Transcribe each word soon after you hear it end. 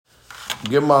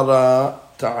Gemara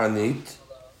Taanit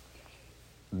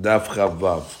Daf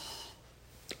Chavav.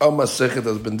 Our Masechet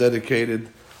has been dedicated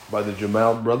by the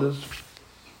Jamal brothers,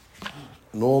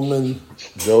 Norman,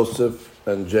 Joseph,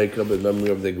 and Jacob, in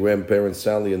memory of their grandparents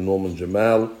Sally and Norman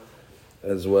Jamal,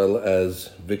 as well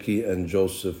as Vicky and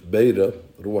Joseph Beta.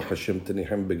 Ruach Hashem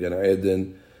Tenihem Began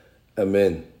Eden.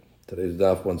 Amen. Today's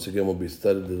daf once again will be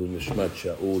studied with Nishmat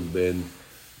Shaul ben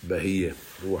Bahiyah.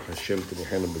 Ruach Hashem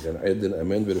Tenihem Began Eden.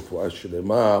 Amen. V'refuah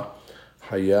shlema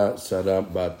Haya Sarah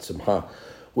bat Simcha.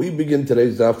 We begin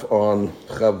today's daf on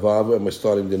Chavav, and we're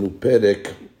starting the new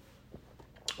perek.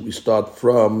 We start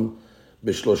from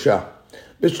Bishlosha.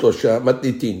 Bishlosha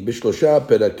matnitin. Bishlosha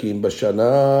perakim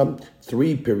bashana.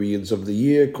 3 periods of the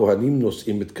year. Kohanim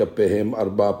nosim et kapehem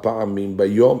arba pa'amim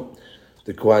bayom.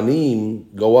 The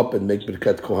Kohanim go up and make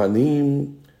Birkat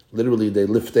Kohanim. Literally, they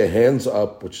lift their hands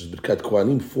up, which is Birkat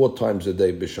Kohanim, 4 times a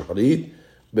day. B'shachrit,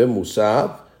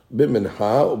 b'musaf,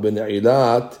 b'mincha,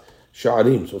 b'ne'ilat,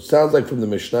 sha'arim. So it sounds like from the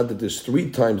Mishnah that there's 3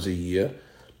 times a year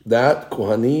that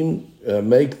Kohanim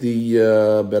make the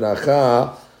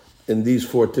beracha in these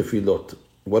 4 tefillot.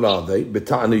 What are they?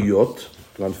 B'ta'aniyot,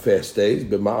 on fast days.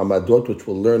 B'ma'amadot, which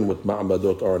we'll learn what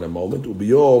ma'amadot are in a moment.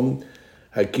 U'biyom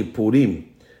ha'kippurim,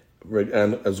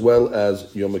 and as well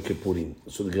as Yomi Kippurim.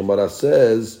 So the Gemara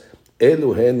says,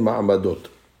 Eluhen ma'amadot.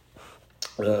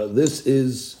 This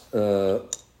is ma'amadot.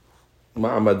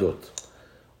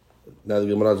 Now the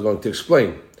Gemara is going to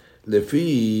explain.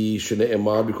 Lefi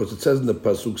shene'emar, because it says in the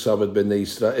pasuk Savet b'nei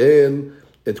Israel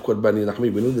et korban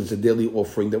nachmi. We know there's a daily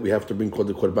offering that we have to bring called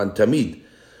the korban tamid.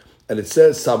 And it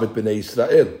says Savet b'nei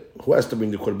Israel. Who has to bring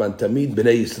the korban tamid?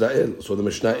 B'nei Israel. So the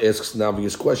Mishnah asks an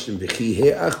obvious question. V'chi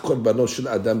he'ach korbano shel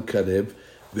adam karev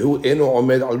v'hu eno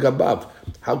omed al gabav.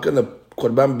 How can a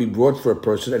korban be brought for a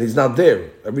person and he's not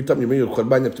there? Every time you bring a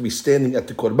korban, you have to be standing at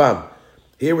the korban.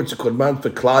 Here it's a korban for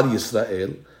Klal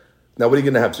Yisrael. Now what are you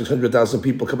going to have? 600,000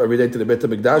 people come every day to the Beit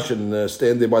HaMikdash and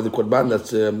stand there by the korban?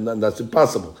 That's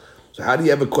impossible. So how do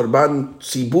you have a korban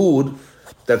sibur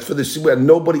that's for the sibur and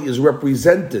nobody is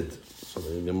represented? So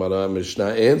the Gemara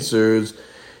Mishnah answers,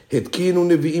 Hitkinu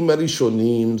Nevi'im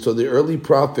Arishonim. So the early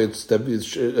prophets, the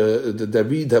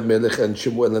David HaMelech and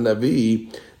Shemuel HaNavi,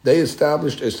 they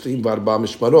established 24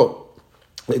 Mishmarot.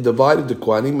 They divided the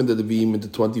Kohanim and the Nevi'im into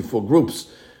 24 groups.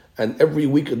 And every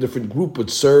week a different group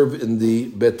would serve in the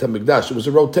Beit HaMikdash. It was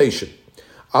a rotation.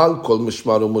 Al Kol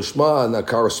Mishmar U'Mushmar, and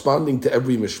corresponding to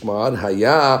every Mishmar,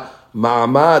 Haya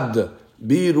Ma'amad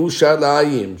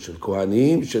Birushalayim, Shel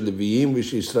Kohanim, Shel Leviim,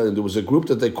 Shel Israel. There was a group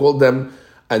that they called them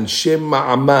Anshem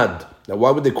Ma'amad. Now,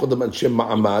 why would they call them Anshem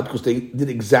Ma'amad? Because they did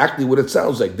exactly what it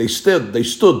sounds like. They stood.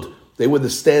 They were the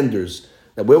standers.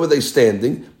 Now, where were they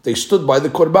standing? They stood by the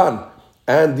Korban.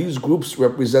 And these groups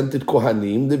represented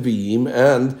Kohanim, Leviim,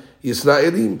 and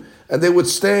Yisraelim. And they would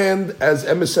stand as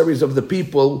emissaries of the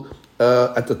people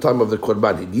at the time of the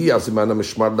Korban.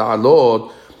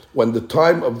 When the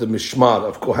time of the Mishmar,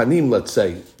 of Kohanim, let's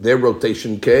say, their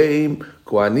rotation came,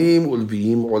 Kohanim,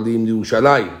 Ulviim, Olim,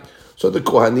 Yerushalayim. So the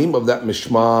Kohanim of that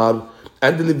Mishmar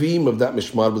and the Leviim of that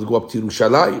Mishmar would go up to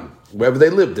Yerushalayim, wherever they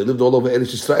lived. They lived all over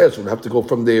Eretz Yisrael, so they'd have to go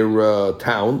from their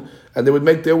town, and they would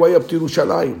make their way up to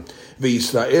Yerushalayim.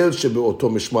 V'Yisrael shebe'oto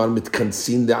Mishmar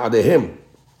mitkansin de'arehem.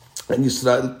 And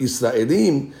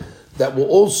Yisraelim that were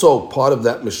also part of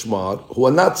that Mishmar, who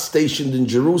are not stationed in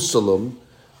Jerusalem,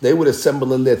 they would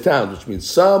assemble in their town, which means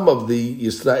some of the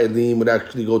Yisraelim would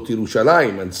actually go to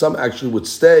Yerushalayim, and some actually would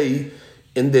stay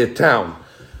in their town.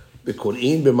 And they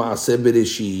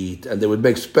would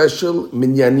make special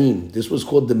minyanim. This was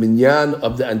called the minyan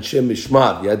of the Anshe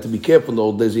Mishmar. You had to be careful in the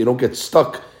old days, you don't get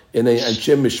stuck in a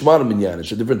Anshe Mishmar minyan.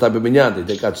 It's a different type of minyan. They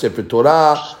take out Sefer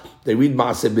Torah, they read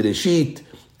Maaseh Bereshit,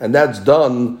 and that's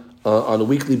done on a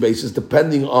weekly basis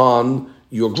depending on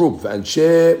your group.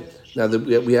 Anshe. Now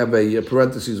we have a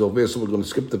parentheses over here, so we're going to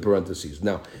skip the parentheses.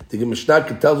 Now the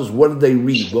Mishnah tells us what did they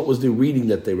read? What was the reading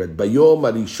that they read? Bayom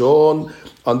Arishon,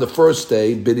 on the first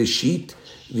day, Bereshit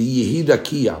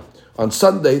v'Yehidakiya. On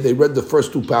Sunday they read the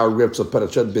first 2 paragraphs of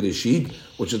Parashat Bereshit,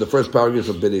 which is the first paragraphs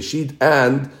of Bereshit,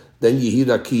 and then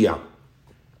Yehidakiya.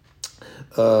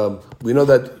 We know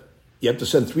that you have to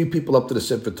send 3 people up to the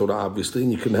Sefer Torah, obviously,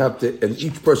 and you can have to, and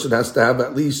each person has to have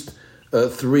at least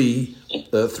 3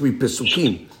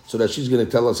 Pesukim. So that she's going to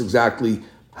tell us exactly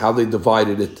how they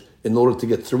divided it in order to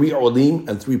get 3 olim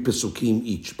and 3 pesukim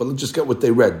each. But let's just get what they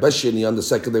read. Bashini on the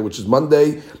second day, which is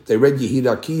Monday, they read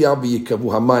Yehirakiya v'Yikavu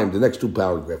Hamayim, the next 2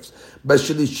 paragraphs.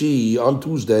 Bashilishi on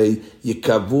Tuesday,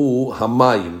 Yikavu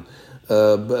Hamayim,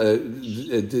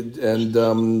 and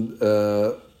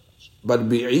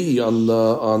Barbi'i on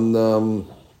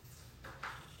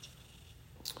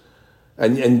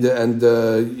On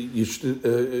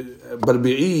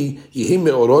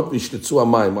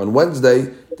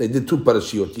Wednesday they did two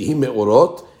parashiot. Yihi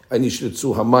me'orot and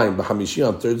yishtetzu hamayim. B'chamishi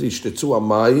on Thursday yishtetzu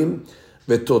hamayim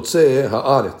v'totzeh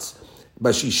haaretz.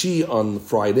 B'shishi on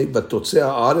Friday v'totzeh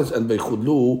haaretz and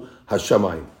v'chudlu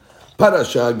hashamayim.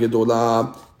 Parasha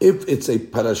gedola. If it's a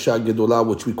parasha gedola,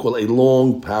 which we call a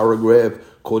long paragraph,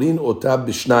 korin otab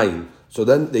b'shnayim. So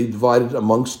then they divide it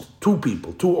amongst two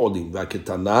people, two olim.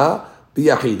 V'aketana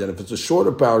b'yachid. And if it's a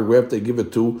shorter paragraph, they give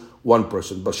it to one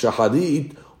person.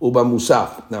 B'shaharit uba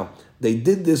musaf. Now, they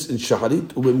did this in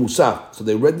shaharit uba musaf. So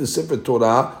they read the Sefer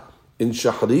Torah in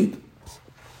shaharit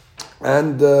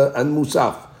and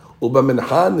musaf. Uba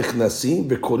mincha nichnasim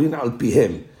v'korin al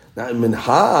pihem. Now, in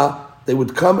mincha, they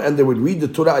would come and they would read the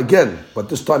Torah again, but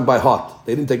this time by heart.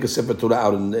 They didn't take a Sefer Torah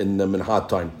out in mincha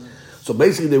time. So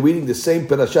basically, they're reading the same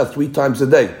parasha 3 times a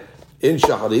day. In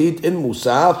shaharit, in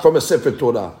musaf, from a Sefer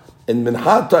Torah. In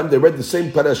mincha time, they read the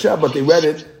same parasha, but they read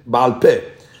it ba'al peh.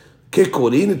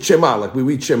 Kekorin et Shema, like we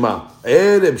read Shema.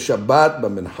 Erev Shabbat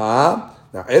b'mincha.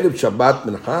 Now, Erev Shabbat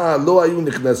mincha, lo ayu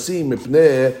nichnasim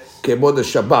mipnei kebod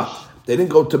Shabbat. They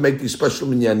didn't go to make these special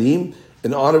minyanim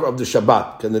in honor of the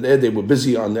Shabbat. And then they were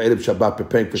busy on the Erev Shabbat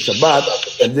preparing for Shabbat,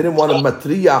 and didn't want to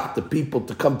matriach the people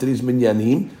to come to these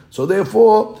minyanim. So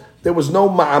therefore, there was no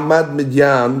ma'amad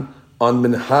midyan on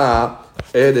mincha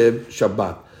Erev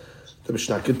Shabbat. The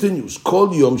Mishnah continues.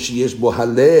 Kol yom sheyesh bo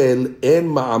halel en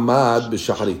ma'amad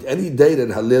b'shacharit. Any day that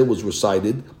halel was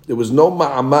recited, there was no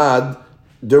ma'amad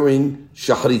during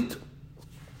shacharit.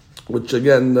 Which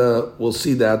again, we'll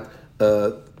see that.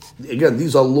 Again,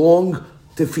 these are long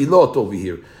tefillot over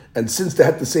here. And since they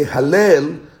had to say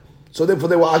halel, so therefore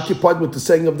they were occupied with the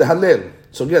saying of the halel.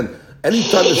 So again,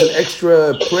 anytime there's an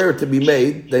extra prayer to be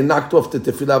made, they knocked off the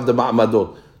tefillah of the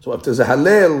ma'amadot. So if there's a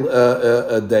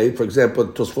Hallel day, for example,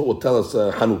 Tosfot will tell us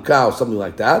Hanukkah or something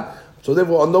like that. So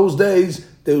therefore, on those days,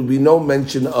 there will be no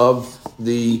mention of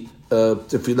the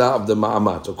tefillah of the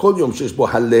ma'amad. So Kol Yom Shesh Bo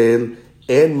Hallel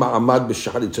and ma'amad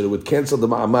b'shacharit. So they would cancel the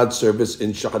ma'amad service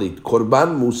in shacharit.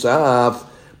 Korban Musaf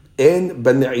and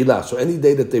Ben Ne'ilah. So any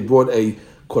day that they brought a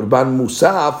Korban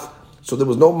Musaf, so there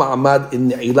was no ma'amad in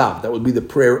Ne'ilah. That would be the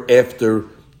prayer after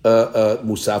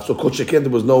Musaf. So Kol Sheken, there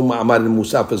was no ma'amad in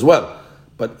Musaf as well.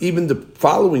 But even the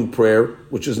following prayer,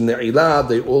 which is Ne'ilah,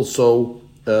 they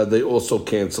also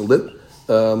canceled it.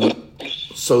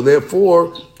 So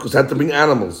therefore, because they had to bring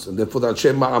animals, and therefore the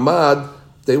Anshe Ma'amad,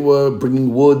 they were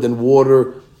bringing wood and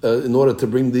water in order to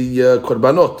bring the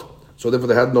korbanot. So therefore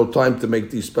they had no time to make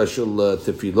these special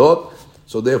tefillot.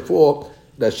 So therefore,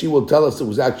 that she will tell us it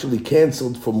was actually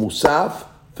canceled for Musaf,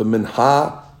 for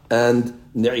Mincha, and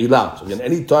Ne'ilah. So again,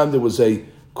 any time there was a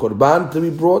korban to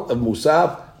be brought of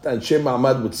Musaf, and Shem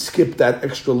Ma'amad would skip that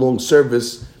extra long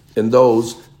service in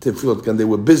those tefillot, and they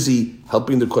were busy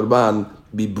helping the korban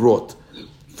be brought.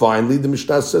 Finally, the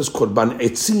Mishnah says, korban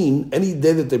etzim, any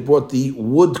day that they brought the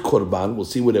wood korban, we'll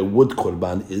see what a wood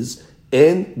korban is,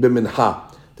 and b'mincha.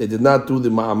 They did not do the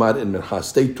ma'amad in mincha.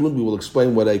 Stay tuned, we will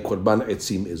explain what a korban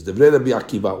etzim is. Devrei Rabbi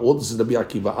Akiva, all this is Rabbi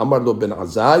Akiva, Amar lo ben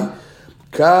Azai,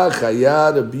 ka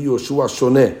chaya Rabbi Yoshua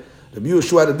shoneh. Rabbi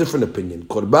Yoshua had a different opinion.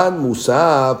 Korban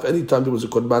Musaf, anytime there was a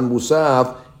Korban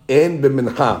Musaf, and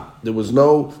b'mincha. There was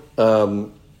no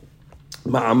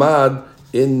ma'amad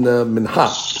in mincha.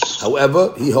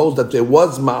 However, he holds that there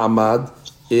was ma'amad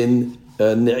in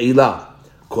Ne'ilah.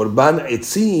 Korban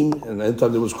Etzim, and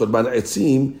anytime there was Korban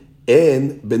Etzim,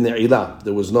 and b'Ne'ilah.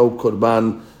 There was no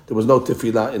Korban, there was no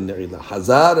tefillah in Ne'ilah.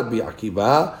 Hazar Rabbi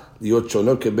Akiva, liot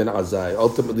shono ben Azai.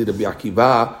 Ultimately, Rabbi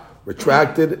Akiva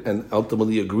retracted and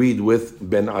ultimately agreed with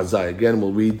Ben Azai. Again,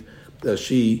 we'll read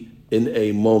Rashi in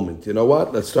a moment. You know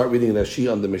what? Let's start reading Rashi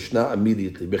on the Mishnah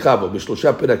immediately. Bechavo,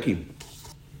 b'shlosha perakim.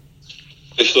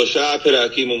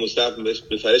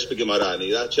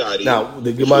 Now,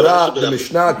 the Gemara, the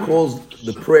Mishnah calls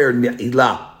the prayer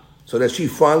Ne'ilah. So Rashi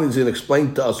finally is going to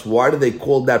explain to us why do they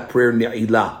call that prayer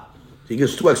Ne'ilah. He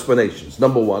gives two explanations.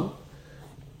 Number one,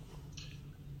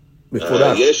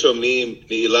 יש אומרים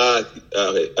נעילה,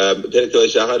 פרק תורה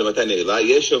שחר למתי נעילה,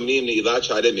 יש אומרים נעילת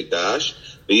שערי מקדש,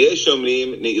 ויש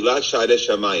אומרים נעילת שערי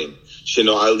שמיים,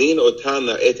 שנועלים אותן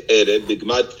לעת ערב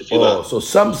בגמר תפילה. So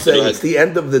some say it's the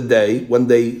end of the day when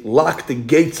they lock the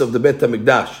gates of the Bet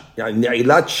HaMikdash,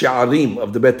 נעילת שערים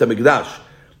of the Bet HaMikdash.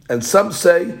 And some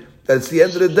say that it's the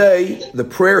end of the day, the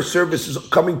prayer service is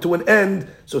coming to an end,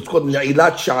 so it's called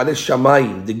נעילת שערי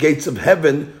שמיים. The gates of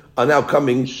heaven are now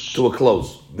coming to a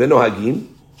close. ונוהגים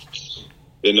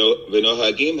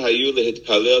היו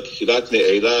להתפלל תפילת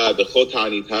נעילה בכל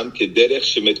תעניתם כדרך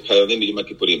שמתפללים ביום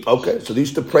הכיפורים. Okay, so they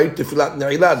used to pray תפילת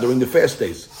נעילה during the fast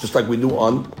days, just like we do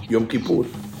on Yom Kippur.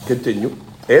 Continue.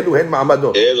 אלו הן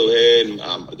מעמדות. אלו הן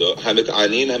מעמדות.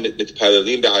 המתענין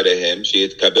המתפללים בעריהם,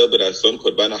 שיתקבל ברצון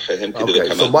קורבן אחיהם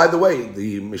כדלקמן. So by the way,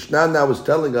 the Mishnah now is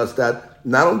telling us that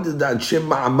not only did the Anshe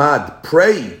Ma'amad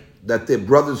pray that their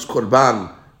brother's Korban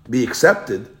be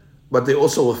accepted, but they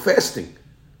also were fasting.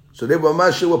 So they were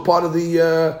part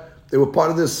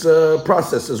of this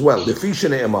process as well. The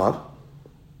Fishene Emar.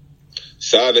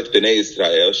 סבת בני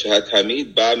ישראל,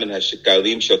 שהתמיד בא מן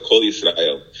השקלים של כל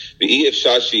ישראל, ואי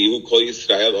אפשר שיהיו כל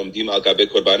ישראל עומדים על גבי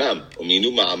קורבנם,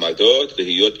 ומינו מעמדות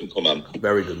להיות במקומם.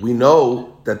 Very good. We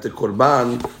know that the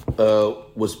Korban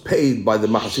was paid by the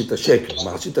Mahasita Shekel.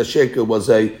 Mahasita Shekel was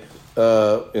a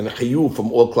Shiur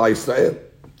from all Klal Israel.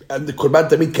 And the Korban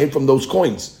Tamid came from those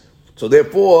coins. So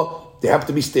therefore, they have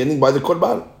to be standing by the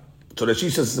Korban. So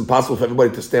Rashi says it's impossible for everybody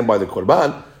to stand by the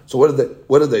Korban. So what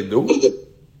do they do?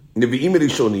 Nevi'im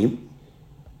Rishonim.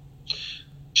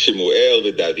 Shemuel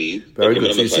with David. Very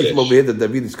good. So you see from over here that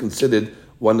David is considered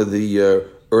one of the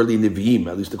early Nevi'im,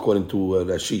 at least according to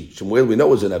Rashi. Shemuel we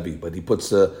know is a Navi, but he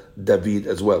puts David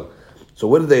as well. So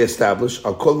what did they establish?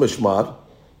 Al Kol Mishmar.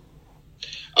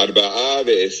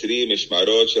 24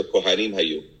 משמרות של כהנים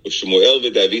היו, ושמואל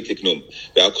ודוד תקנום.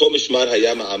 ועל כל משמר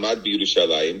היה מעמד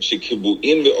בירושלים,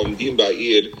 שקבועים ועומדים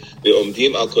בעיר,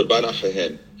 ועומדים על קורבן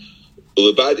אחיהם.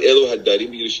 ולבד אלו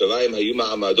הדרים בירושלים היו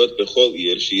מעמדות בכל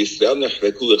עיר, שישראל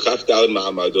נחלקו לכף ד'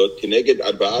 מעמדות כנגד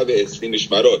 24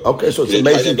 משמרות. Okay, so it's an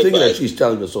amazing thing that she's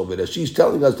telling us over there. She's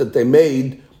telling us that they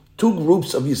made two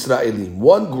groups of Yisraelim.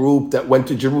 One group that went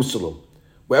to Jerusalem.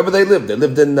 Wherever they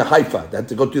lived in Haifa. They had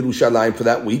to go to Yerushalayim for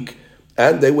that week.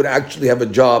 And they would actually have a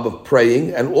job of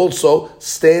praying and also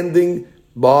standing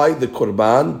by the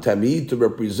Korban Tamid to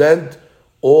represent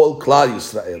all Klal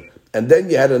Yisrael. And then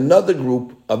you had another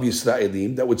group of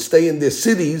Yisraelim that would stay in their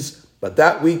cities, but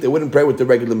that week they wouldn't pray with the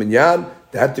regular minyan.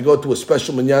 They had to go to a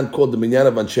special minyan called the Minyan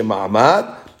of Anshe Ma'amad,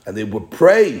 and they would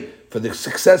pray for the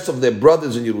success of their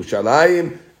brothers in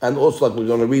Yerushalayim. And also, like we're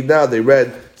going to read now, they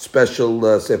read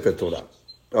special Sefer Torah.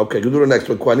 Okay, go to the next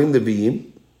one. Kohanim Leviim.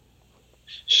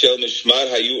 של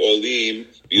משמר היו עולים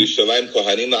בירושלים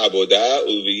כהנים לעבודה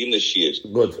ולוויים לשיר.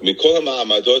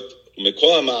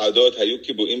 מכל המעמדות היו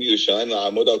קיבועים בירושלים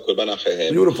לעמוד על קורבן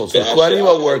אחיהם. Beautiful. So the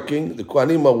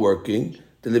Kohanim are working,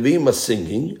 the Leviim are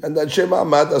singing, and the Anshe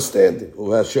Ma'amad are standing.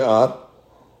 והשאר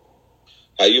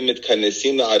היו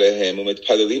מתכנסים לעריהם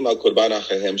ומתפללים על קורבן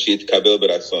אחיהם שיתקבל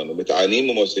ברצון, ומתענים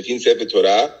ומוסיפים ספר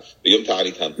תורה ביום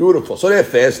תעניתם. Beautiful. So they're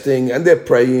fasting and they're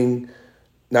praying.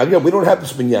 Now again, we don't have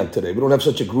this minyan today. We don't have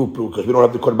such a group because we don't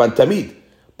have the Korban Tamid.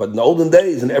 But in the olden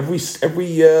days, in every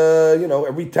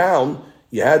town,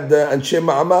 you had Anshe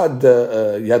Ma'amad.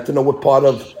 You had to know what part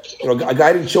of, a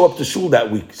guy didn't show up to shul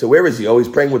that week. So where is he? Oh, he's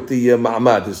praying with the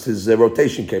Ma'amad. His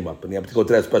rotation came up, and you have to go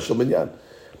to that special minyan.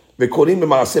 Why did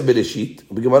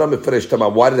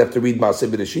they have to read Maaseh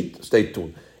Bereshit? Stay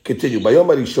tuned. Continue. Bayom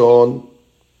Harishon.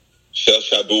 של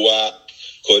שבוע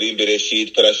קוראים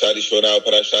בראשית פרשה ראשונה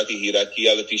ופרשת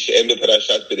יהירקיה לפי שאין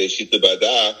בפרשת בראשית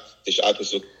לבדה 9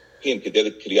 פסוקים כדי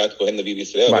לקריאת כהן נביא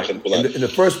בישראל וכן כולם. In the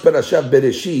first parasha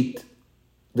Bereshit,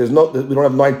 we don't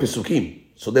have 9 pesukim,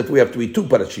 so therefore we have to read 2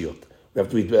 parashiot. We have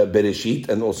to read Bereshit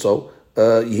and also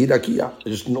Yehirakia,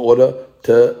 just in order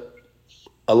to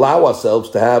allow ourselves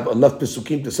to have enough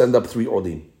pesukim to send up 3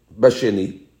 olim.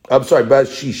 Bashishi.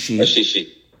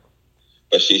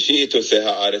 בשישי תוסע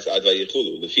הארץ עד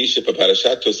ויחולו, לפי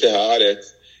שבפרשת תוסע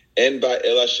הארץ אין בה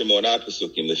אלא 8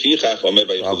 פסוקים, לפיכך אומר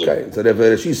ויחולו. Okay,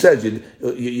 so she says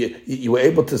you were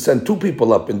able to send 2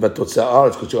 people up in ותוסע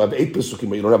הארץ, because you have 8 pasukim,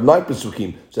 but you don't have 9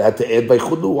 pasukim, so they had to add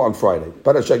ויחולו on Friday.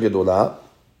 פרשה גדולה.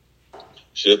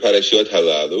 שבפרשיות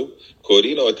הללו,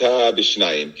 קוראים אותה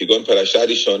בשניים, כגון פרשה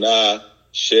ראשונה,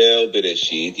 של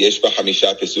בראשית, יש בה 5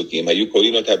 פסוקים, היו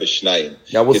קוראים אותה בשניים.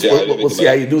 Now we'll see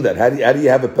how you do that. How do you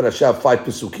have a parasha of 5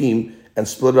 pesukim and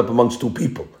split it up amongst 2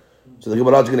 people? So the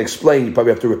Gemara is going to explain, you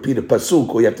probably have to repeat a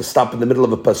pasuk, or you have to stop in the middle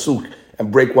of a pasuk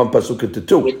and break one pasuk into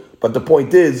 2. But the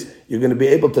point is, you're going to be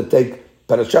able to take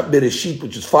parashat Bereshit,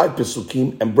 which is 5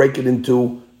 pesukim, and break it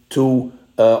into 2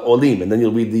 olim. And then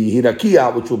you'll read the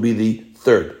Hirakia, which will be the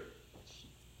 3rd.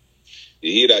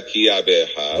 יהירקיה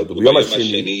באחד,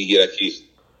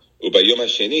 וביום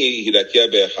השני יהירקיה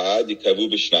באחד, יקבעו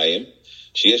בשניים,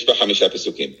 שיש בה 5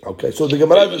 פסוקים. Okay, so the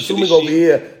Gemara is assuming over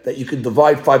here that you can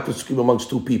divide 5 pasukim amongst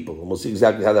 2 people, and we'll see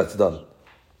exactly how that's done.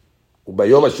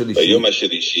 וביום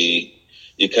השלישי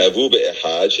יקבעו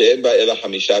באחד, שאין בה אלא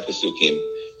 5 פסוקים,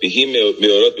 והיא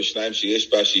מאורות בשניים שיש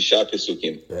בה 6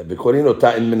 פסוקים. וקוראים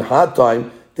אותה, in Mincha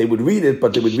time, they would read it,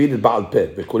 but they would read it בעל פה,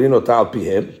 וקוראים אותה על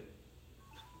פיהם.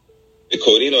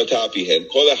 וקוראים אותה על פיהם,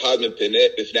 כל אחד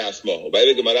בפני עצמו.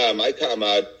 ובאי בגמרא, מה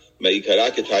כאמר, מה יקרא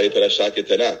כתאי פרשה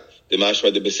קטנה? דמשמע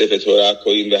דבספר תורה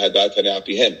קוראים והדעת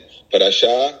הנעפיהם.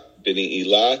 פרשה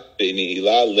בנעילה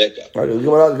לקה. Right, the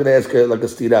Gemara is going to ask like a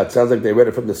stira. It sounds like they read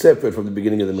it from the Sefer, from the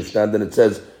beginning of the Mishnah, and then it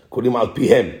says, Korim al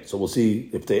pihem. So we'll see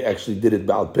if they actually did it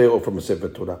ba'al peh or from a Sefer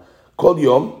Torah. Kol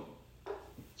yom.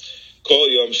 כל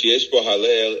יום שיש בו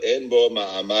הלל, אין בו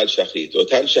מעמד שחית.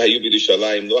 אותם שהיו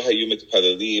בירושלים לא היו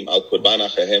מתפללים על קורבן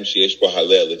אחריהם שיש בו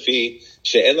הלל, לפי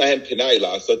שאין להם פנאי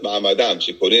לעשות מעמדם,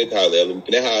 שקוראים את ההלל,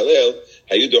 ומפני ההלל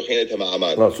היו דוחים את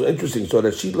המעמד. So interesting. So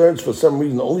that she learns for some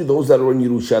reason only those that are in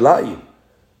Yerushalayim.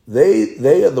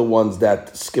 They are the ones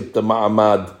that skipped the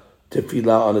ma'amad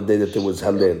tefillah on the day that there was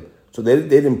halal. So they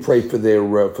didn't pray for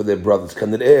their brothers.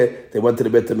 They went to the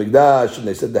Beit HaMikdash and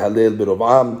they said the halal bit of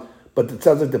am. But it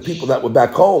sounds like the people that were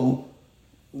back home,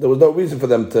 there was no reason for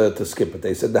them to skip it.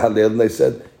 They said the halal and they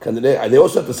said kanireh. They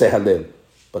also have to say halal.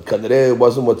 But kanireh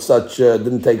wasn't what such,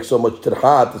 didn't take so much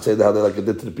tirha to say the halal like it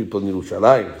did to the people in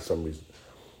Yerushalayim for some reason.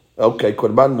 Okay,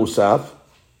 Korban Musaf.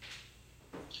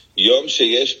 יום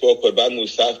שיש פה קורבן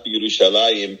מוסף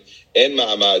בירושלים, אין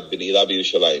מעמד בנעילה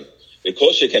בירושלים.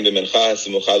 וכל שכן במנחה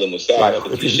הסמוכה למוסף,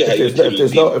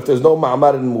 if there's no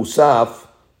ma'amad in Musaf,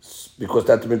 because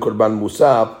that to mean Korban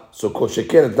Musaf, so Kol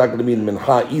Sheken, it's not going to mean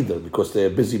Mincha either, because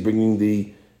they're busy bringing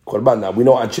the Korban. Now, we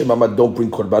know Anshe Ma'amad don't bring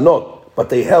Korbanot, but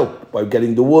they help by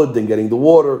getting the wood and getting the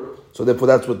water, so therefore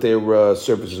that's what their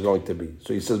service is going to be.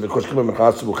 So he says, Kol Sheken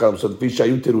Mincha Simucha, so the Pisha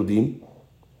Yuterudim.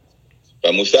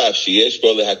 במוסף שיש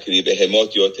בו להקריב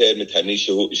בהמות יותר מתני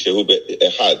שהוא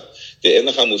אחד. ואין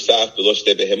לך מוסף ולא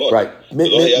שתי בהמות. Right.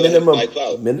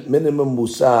 Minimum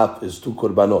Musaf is 2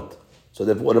 Korbanot. So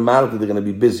therefore automatically they're going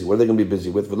to be busy. What are they going to be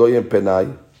busy with? ולא יהיה פנאי.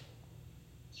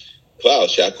 כלל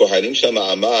שהכהנים של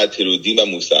מעמד תירודים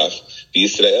במוסף,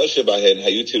 בישראל שבהן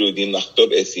היו תירודים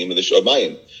לחטוב עצים ולשאוב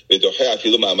מים, ודוחה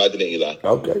אפילו מעמד נעילה.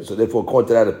 Okay, so therefore according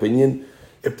to that opinion,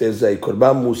 if there's a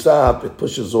Korban Musaf, it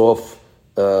pushes off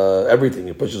everything.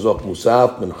 It pushes off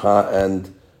Musaf, Mincha, and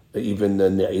even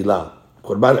Ne'ilah.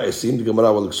 Korban Esim, the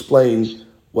Gemara will explain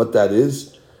what that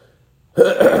is.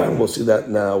 We'll see that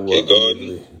now.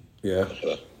 Yeah,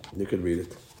 you can read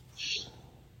it.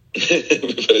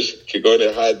 כגון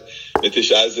אחד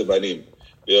מתשעה זמנים.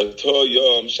 באותו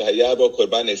יום שהיה בו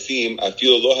קורבן נשים,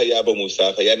 אפילו לא היה בו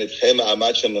מוסף, היה נדחה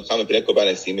מעמד של מנחה מפני קורבן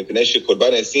נשים, מפני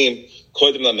שקורבן נשים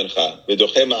קודם למנחה,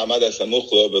 ודוחה מעמד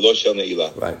הסמוך לו ולא של נעילה.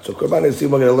 Right, so קורבן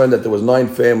נשים, we're going to learn that there was 9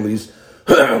 families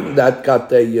that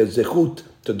got a zechut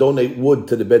to donate wood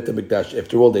to the Beit HaMikdash.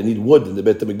 After all, they need wood in the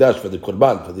Beit HaMikdash for the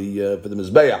Korban, for the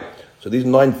Mizbeah. So these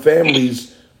 9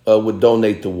 families would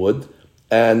donate the wood,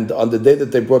 and on the day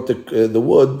that they brought the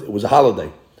wood, it was a holiday,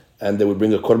 and they would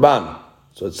bring a Korban.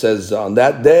 So it says on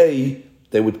that day,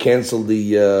 they would cancel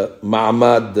the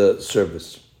Ma'amad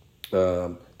service.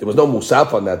 There was no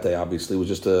Musaf on that day, obviously. It was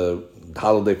just a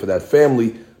holiday for that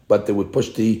family, but they would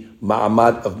push the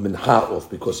Ma'amad of Minha off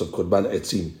because of Korban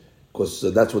Etzim, because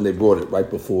that's when they brought it, right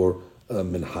before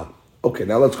Minha. Okay,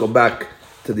 now let's go back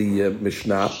to the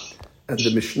Mishnah. And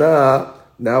the Mishnah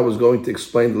now is going to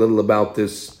explain a little about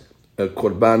this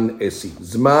Korban Etzim.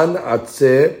 Zman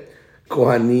Atzeh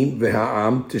Kohanim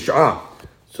V'ha'am Tish'ah.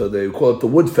 So they call it the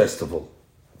Wood Festival.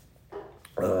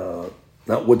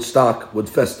 Not Woodstock, Wood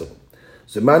Festival.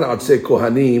 Zeman Atzeh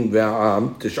Kohanim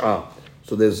Ve'am Tish'ah.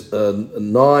 So there's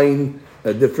 9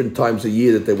 different times a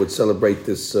year that they would celebrate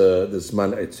this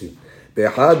Man Etzim.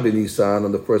 Be'ahad ben Nisan,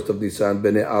 on the 1st of Nisan,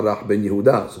 Bnei Arach ben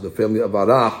Yehuda. So the family of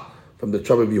Arach, from the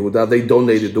tribe of Yehuda, they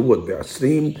donated the wood.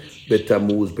 Be'asrim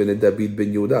be'tamuz Bnei David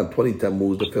ben Yehuda. And 20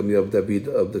 Tammuz, the family of David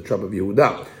of the tribe of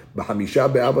Yehuda.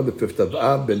 B'hamisha be'av, on the 5th of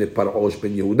Av, Bnei Parosh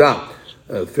ben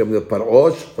Yehuda. Family of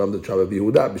Parosh, from the tribe of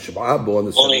Yehuda.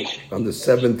 B'Shiv'ah, on the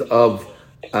 7th of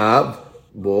Av,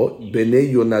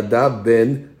 Bnei Yonadav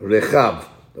ben Rechav.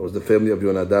 That was the family of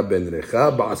Yonadav ben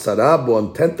Rechav. Ba'asara,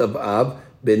 on 10th of Av,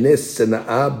 Bnei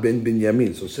Sena'ah ben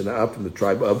Binyamin. So Sena'ah from the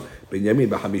tribe of Binyamin.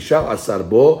 B'hamisha asar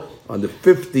bo, on the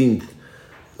 15th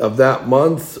of that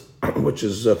month, which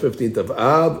is 15th of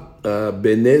Av,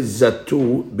 Bnei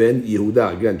Zatu ben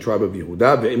Yehuda, again, tribe of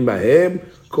Yehuda. Ve'immahem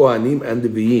Kohanim and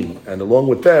Leviim. And along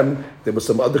with them, there were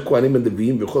some other Kohanim and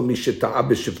Leviim. V'chol mi sheta'ah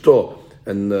b'shivto.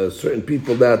 And certain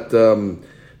people that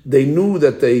they knew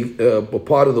that they were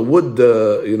part of the wood,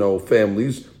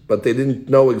 families, but they didn't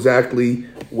know exactly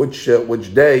which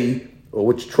day or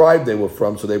which tribe they were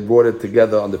from, so they brought it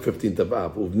together on the 15th of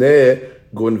Av. Uvnei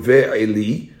gonvei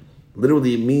eli,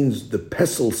 literally it means the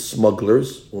pestle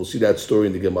smugglers. We'll see that story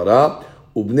in the Gemara.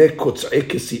 Uvnei kotzei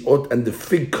kesiot, and the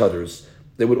fig cutters.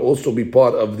 They would also be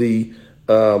part of the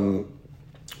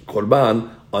Korban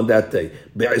on that day.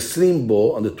 Be'asrim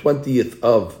bo, on the 20th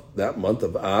of that month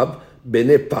of Av,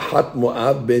 Bnei Pahat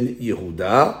Moab ben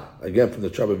Yehuda, again from the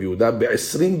tribe of Yehuda,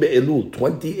 Be'esrim be'elul,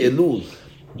 20 Elul,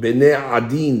 Bnei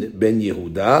Adin ben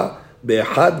Yehuda,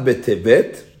 Be'echad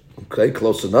be'tevet, okay,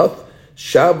 close enough,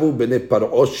 Shavu b'nei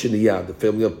Parosh Shiniyah, the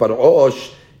family of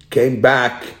Parosh came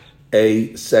back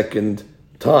a second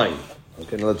time.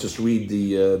 Okay, now let's just read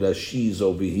the Rashis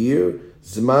over here.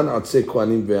 Zman Atzei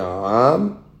Kohanim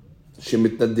ve'a'am,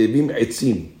 shemitnadebim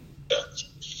etzim.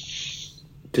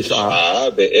 תשעה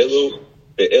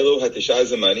באלו התשעה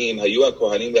זמנים היו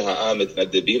הכהנים והעם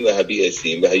מתנדבים להביא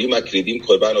עצים והיו מקריבים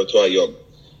קורבן אותו היום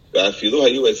ואפילו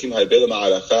היו עצים הרבה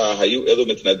למערכה היו אלו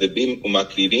מתנדבים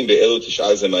ומקריבים באלו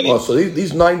תשעה זמנים. So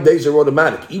these 9 days are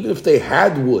automatic even if they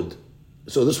had wood.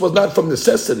 So this was not from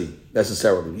necessity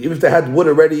necessarily. Even if they had wood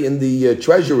already in the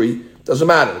treasury, doesn't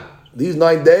matter. These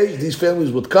 9 days, these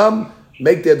families would come,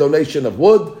 make their donation of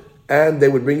wood, and they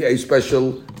would bring a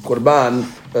special korban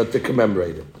to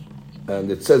commemorate it.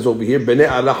 And it says over here, Bnei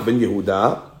Alach ben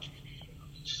Yehuda.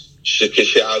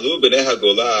 שכשעלו בני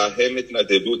הגולה הם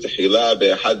התנדבו תחילה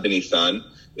באחד בניסן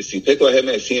וסיפק להם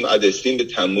עצים עד 20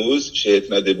 בתמוז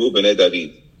שהתנדבו בני דוד.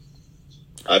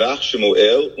 ערך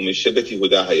שמואל ומשבט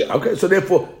יהודה היה. Okay, so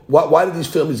therefore, why did these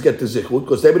families get the zichud?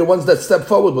 Because they were the ones that stepped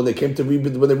forward when they came to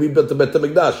when they rebuilt the Bet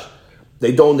HaMikdash.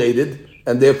 They donated,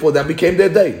 and therefore that became their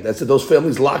day. That's it. Those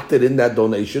families locked it in that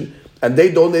donation, and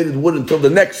they donated wood until the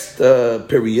next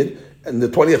period, and the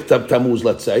 20th of Tammuz,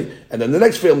 let's say, and then the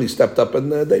next family stepped up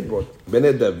and they brought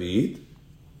Bnei David,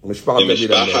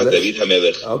 Mishpachat David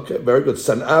HaMelech. Okay, very good.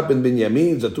 San'ah ben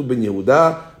Binyamin, Zatu ben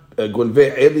Yehuda,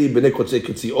 Gonvei Eli, Bnei Kotzei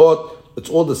Ketziot. It's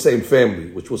all the same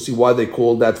family, which we'll see why they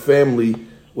call that family,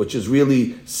 which is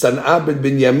really San'ah ben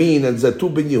Binyamin and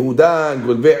Zatu ben Yehuda and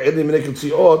Gonvei Eli Bnei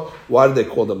Ketziot. Why do they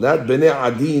call them that? Bnei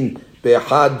Adin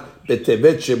be'echad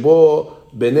betevet shebo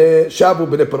bnei shabu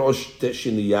bnei Parosh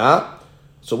Shiniyah.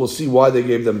 So we'll see why they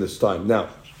gave them this time. Now,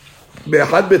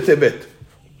 be'echad betevet.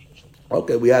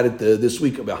 Okay, we had it this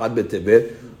week. Be'echad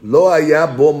betevet. Lo haya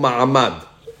bo ma'amad.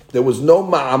 There was no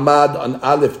ma'amad on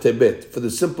Aleph Tebet for the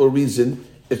simple reason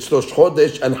it's Rosh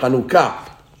Chodesh and Hanukkah.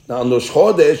 Now on Rosh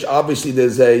Chodesh, obviously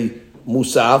there's a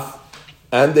Musaf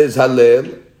and there's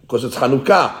Hallel because it's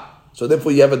Hanukkah. So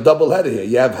therefore you have a double header here.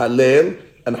 You have Hallel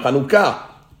and Hanukkah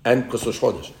and because Rosh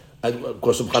Chodesh, and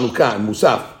because of Hanukkah and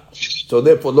Musaf. So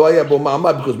therefore lo haya bo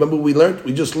ma'amad, because remember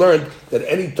we just learned that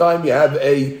any time you have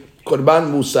a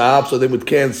Korban Musaf, so they would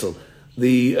cancel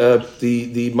the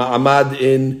ma'amad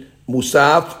in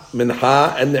Musaf,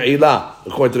 Minha, and Ne'ilah,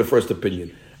 according to the first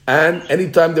opinion. And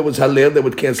anytime there was Hallel, they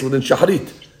would cancel it in Shaharit.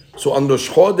 So on Rosh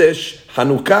Chodesh,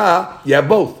 Hanukkah, you have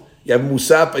both. You have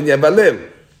Musaf and you have Hallel.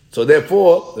 So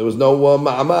therefore, there was no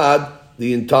Ma'amad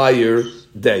the entire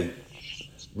day.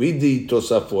 Read the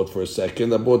Tosafot for a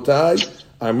second. Abotai,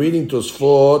 I'm reading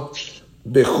Tosafot.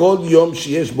 Bechol Yom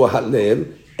Sheyesh Bo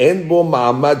Hallel, En Bo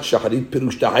Ma'amad Shaharit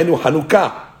Pirush Ta'ainu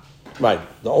Hanukkah. Right.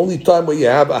 The only time where you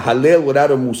have a Hallel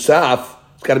without a Musaf,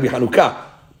 it's got to be Hanukkah.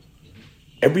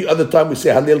 Every other time we say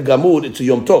Hallel Gamur, it's a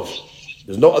Yom Tov.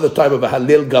 There's no other time of a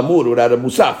Hallel Gamur without a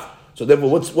Musaf. So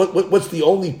therefore, what's the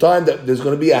only time that there's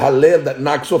going to be a Hallel that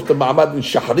knocks off the Ma'amad in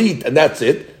Shaharit, and that's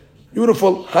it?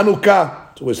 Beautiful,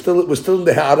 Hanukkah. So we're still in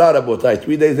the Ha'ara, Rabotai.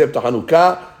 3 days after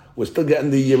Hanukkah, we're still getting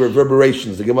the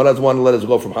reverberations. The Gemara doesn't want to let us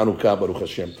go from Hanukkah, Baruch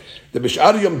Hashem. The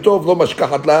Bish'ar Yom Tov lo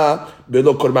mashkachat la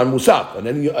be'lo Korban Musaf. And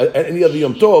any other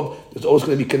Yom Tov is always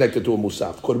going to be connected to a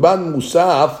Musaf. Korban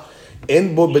Musaf,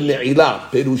 אין בו בנעילה,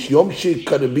 פירוש יום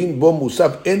שקרבים בו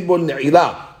מוסף, אין בו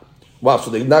נעילה. Wow, so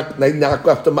they knock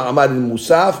off the מעמד in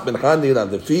מוסף, בנחה נעילה,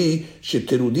 לפי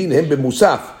שתירודין הם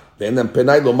במוסף, ואין להם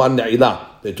פנאי לומר נעילה.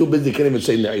 They're too busy, can't even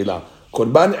say נעילה.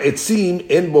 קורבן עצים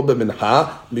אין בו במנחה,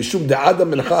 משום דעד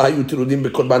המנחה היו תירודים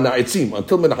בקורבן העצים.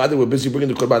 Until מנחה they were busy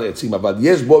bringing the קורבן העצים, אבל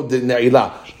יש בו נעילה.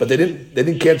 But they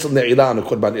didn't cancel נעילה on the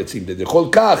קורבן העצים. כל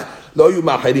כך לא היו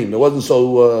מאחרים. It wasn't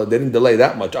so, they didn't delay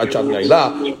that much. עד שעד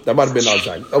נעילה, that might have been our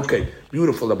time. Okay,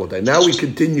 beautiful רבותיי. Now we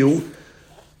continue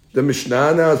the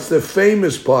Mishnah. Now it's the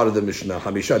famous part of the Mishnah.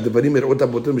 חמישה דברים יראו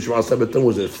אבותינו בשבעה עשר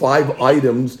בתמוז. There's 5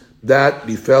 items that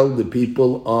befell the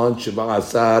people on שבעה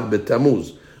עשר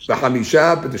בתמוז.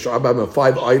 בחמישה, בתשעה באב,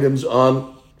 5 items on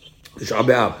תשעה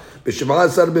באב. בשבעה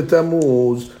עשר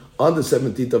בתמוז, on the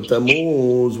 17th of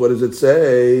Tammuz, what does it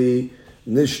say?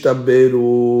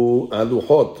 נשתברו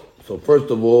הלוחות. So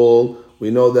first of all, we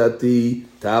know that the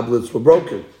tablets were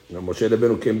broken. You know, Moshe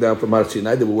Rabbeinu came down from Har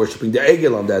Sinai, they were worshipping the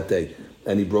Egel on that day,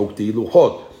 and he broke the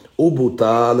luchot.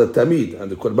 Ubutal tamid,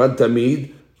 and the Korban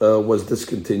Tamid was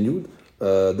discontinued.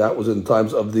 That was in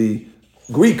times of the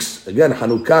Greeks. Again,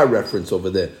 Hanukkah reference over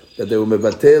there, that they were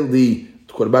mevatel the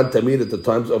Korban Tamid at the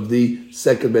times of the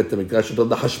second Bet HaMikdash until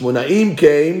the Hashmonaim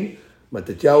came,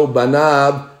 Matityahu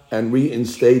Banav, and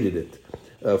reinstated it.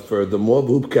 Furthermore,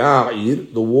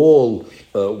 the wall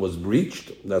was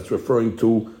breached. That's referring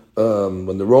to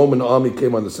when the Roman army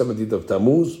came on the 17th of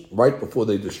Tammuz, right before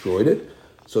they destroyed it.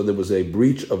 So there was a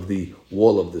breach of the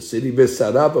wall of the city.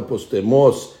 Vesarav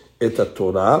apostemos et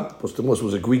Torah. Apostemos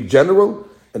was a Greek general,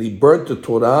 and he burnt the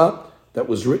Torah that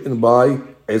was written by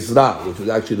Ezra, which was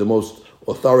actually the most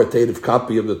authoritative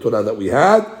copy of the Torah that we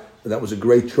had. And that was a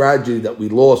great tragedy that we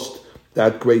lost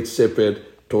that great Sefer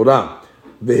Torah.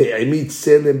 Ve'emit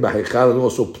selem b'hechal, and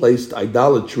also placed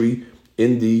idolatry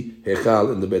in the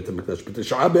Hechal, in the Beit HaMikdash. But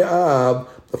Tisha B'Av,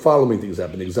 the following things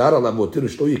happened. There was a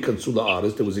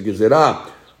gezerah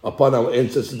upon our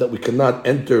ancestors that we cannot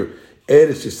enter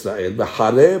Eretz Yisrael.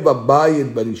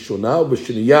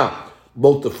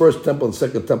 Both the first temple and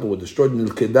second temple were destroyed.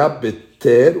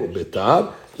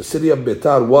 The city of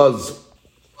Betar was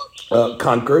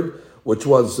conquered, which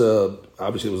was,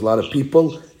 obviously it was a lot of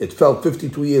people. It fell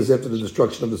 52 years after the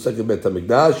destruction of the second Beit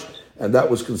HaMikdash, and that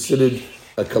was considered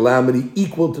a calamity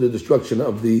equal to the destruction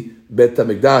of the Beit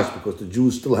HaMikdash, because the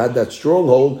Jews still had that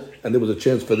stronghold, and there was a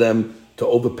chance for them to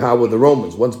overpower the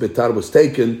Romans. Once Betar was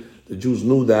taken, the Jews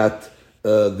knew that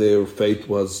their fate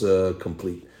was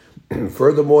complete.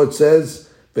 Furthermore, it says,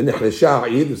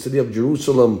 the city of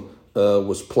Jerusalem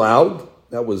was plowed.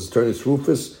 That was Turnus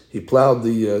Rufus. He plowed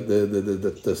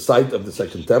the site of the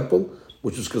second temple,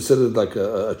 which was considered like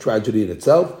a tragedy in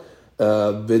itself.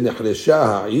 Therefore,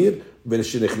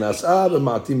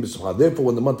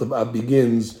 when the month of Ab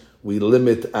begins, we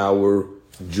limit our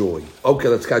joy. Okay,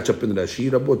 let's catch up in the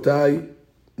Rashi. Rabotai,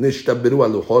 nishtabiru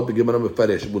aluchot b'gemara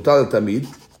mefaresh. Butal tamid.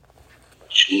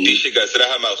 מי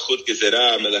שגזרה המלכות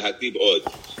גזרה מלהקריב עוד.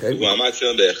 והוא עמד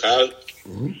סלם בהיכל.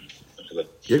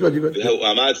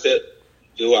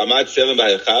 והוא עמד סלם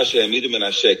בהיכל שהעמידו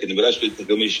מנשה, כנדרש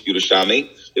בתרגום ירושלמי,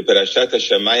 בפרשת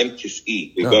השמיים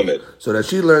כסאי, בגומר. So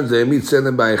Rashi learns that העמיד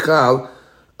סלם בהיכל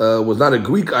was not a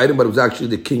Greek item, but it was actually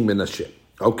the king Menashe.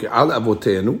 Okay, על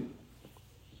אבותינו.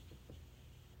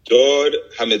 דור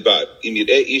המדבר, אם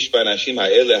יראה איש באנשים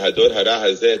האלה, הדור הרע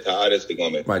הזה את הארץ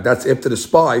בגומר. Right, that's after the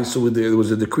spies, so there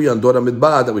was a decree on Dor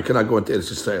HaMidbar that we cannot go into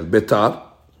Eretz Yisrael. Betar.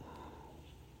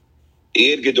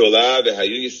 עיר גדולה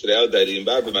והיו ישראל דרים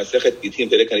בה, במסכת גיטין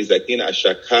פרק הנזקין,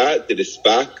 השקה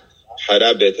דרספק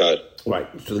חרה ביתר. Right,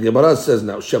 so the Gemara says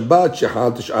now, Shabbat,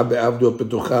 Shechal, Tisha B'Av, Dor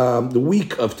Petucha, the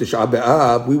week of Tisha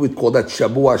B'Av, we would call that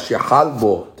Shabua Shechal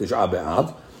Bo Tisha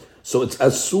B'Av. So it's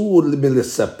asur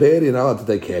milisaper, you're not allowed to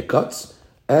take haircuts,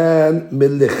 and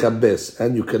milichabes,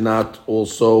 and you cannot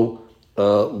also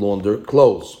launder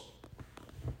clothes.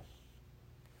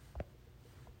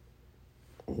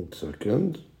 1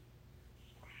 second.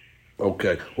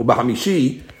 Okay.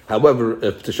 Ubahamishi, however,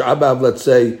 if Tisha B'Av, let's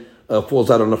say,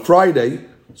 falls out on a Friday,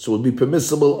 so it would be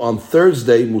permissible on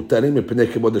Thursday, mutarim mipnei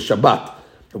kibod Shabbat.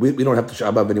 We don't have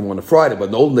Tisha B'Av anymore on a Friday, but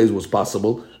in the old days it was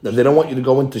possible. That they don't want you to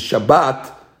go into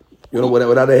Shabbat,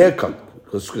 without a haircut,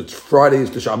 because it's Friday is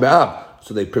Tisha B'Av,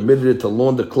 so they permitted it to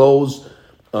launder clothes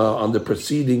on the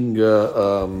preceding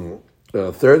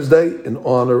Thursday in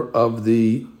honor of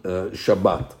the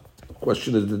Shabbat. The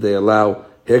question is, did they allow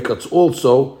haircuts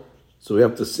also? So we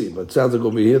have to see. But it sounds like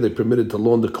over here they permitted to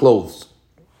launder clothes.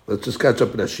 Let's just catch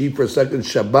up in Rashi for a second.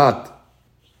 Shabbat.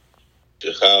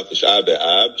 Tisha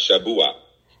B'Av, Shabua.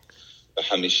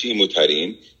 בחמישי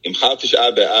מותרים. אם חל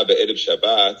תשעה באב בערב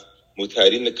שבת,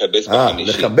 מותרים לקבס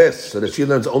בחמישי. Lekabes. So that she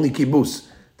learns only kibus.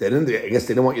 I guess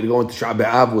they don't want you to go into Tisha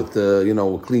B'Av with,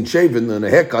 clean shaven and a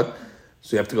haircut.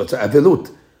 So you have to go to Avilut.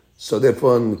 So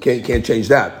therefore, can't change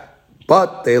that.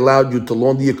 But they allowed you to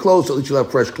launder your clothes, so at least you'll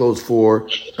have fresh clothes for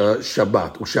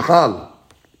Shabbat. Ushahal.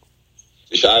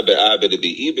 תשעה באב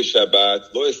ברביעי בשבת,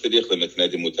 לא הסתריך למתנה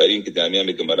דמותרים, כדאמיה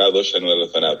מגמרא, לא שנו על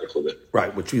לפניו וכו'.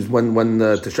 Right, which is when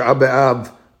Tisha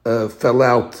B'Av fell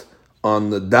out on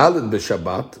the Dalit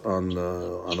b'Shabbat, on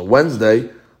a Wednesday,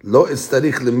 lo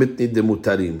istarich lemitni de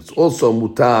mutarim. It's also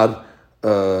mutar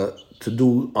to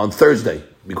do on Thursday,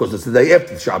 because it's the day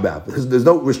after Tisha B'Av. There's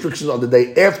no restrictions on the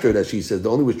day after that, she says. The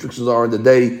only restrictions are on the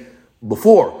day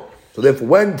before. So therefore,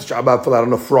 when Tisha B'Av fell out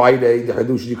on a Friday, the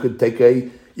Hadush,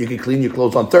 you can clean your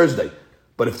clothes on Thursday.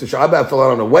 But if Tisha B'Av fell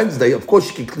out on a Wednesday, of course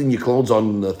you can clean your clothes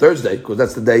on Thursday, because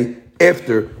that's the day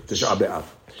after Tisha B'Av.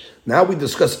 Now we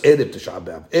discuss Erev Tisha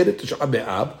B'Av. Erev Tisha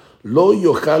B'Av, lo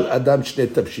yochal adam shnei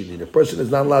tabshilin. A person is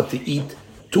not allowed to eat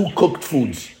 2 cooked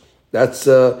foods. That's,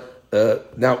 now,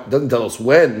 it doesn't tell us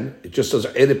when. It just says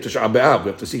Erev Tisha B'Av.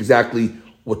 We have to see exactly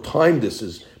what time this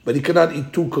is. But he cannot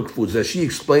eat 2 cooked foods. As she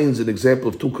explains an example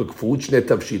of 2 cooked foods, shnei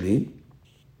tabshilin.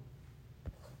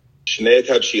 שני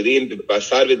תבשילים,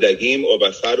 בשר ודגים, או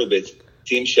בשר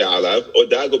וביצים שעליו, או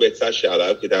דג וביצה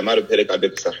שעליו, כדאמר בפרק על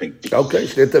בפסחים. Okay,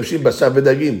 שני תבשילים, בשר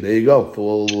ודגים. There you go.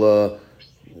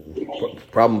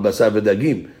 Problem basar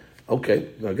v'dagim. Okay,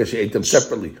 I guess you ate them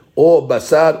separately. Or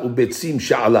basar ubetzim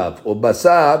sha'alav. Or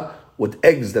basar with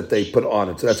eggs that they put on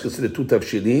it. So that's considered two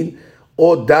tafshilin.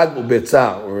 Or dag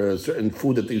ubetza, or a certain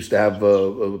food that they used to have,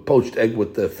 a poached egg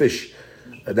with fish.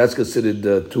 That's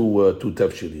considered two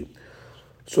tafshilin.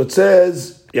 So it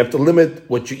says you have to limit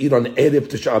what you eat on Erev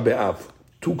Tisha B'Av.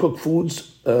 Two cooked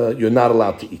foods you're not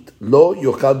allowed to eat. Lo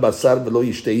yochal basar v'lo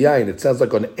yishtei yain. It sounds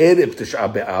like on Erev Tisha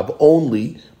B'Av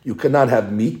only you cannot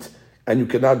have meat and you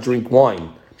cannot drink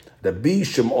wine. Rabbi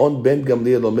Shimon ben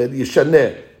Gamliel omer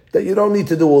yishaneh, that you don't need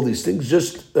to do all these things.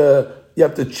 Just you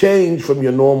have to change from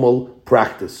your normal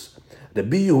practice.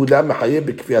 Rabbi Yehuda mechayeh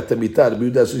b'kfiyat hamita. Rabbi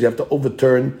Yehuda says you have to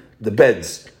overturn the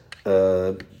beds.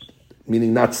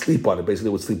 Meaning not sleep on it. Basically,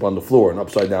 would sleep on the floor, an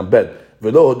upside down bed.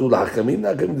 V'lo hodu l'hachamim.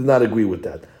 Hachamim did not agree with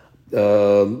that.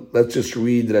 Let's just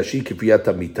read Rashi kifiyat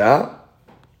hamita.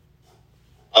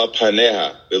 Al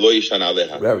paneha v'lo yishan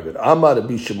aleha. Very good. Amar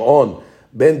Rabbi Shimon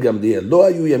ben Gamliel lo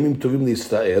hayu yamim tovim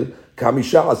liYisrael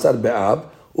k'hamisha asar be'av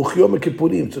u'chiyom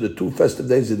kippurim. So the two festive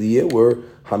days of the year were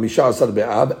hamisha asar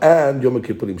be'av and Yom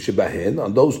Kippurim. Shebahen,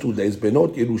 on those 2 days,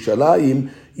 benot Yerushalayim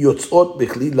yotzot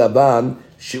b'chli lavan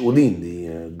shi'ulin.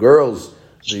 The girls,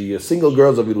 the single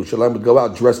girls of Yerushalayim would go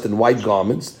out dressed in white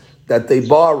garments that they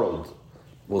borrowed.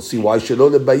 We'll see why. Shelo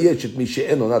lebayesh et mi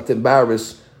she'eno, not to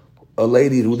embarrass a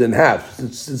lady who didn't have.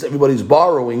 Since everybody's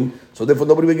borrowing, so therefore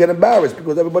nobody would get embarrassed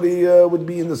because everybody would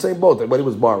be in the same boat. Everybody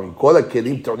was borrowing. Kol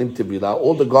hakelim tornim tevilah.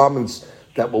 All the garments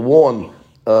that were worn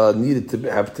needed to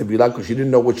have tevilah because you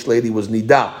didn't know which lady was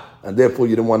nida, and therefore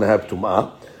you didn't want to have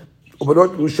tumah.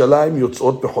 Ubenot Yerushalayim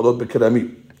yotzot b'cholot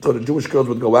b'keramim. So the Jewish girls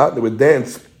would go out and they would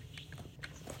dance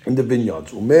in the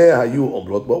vineyards.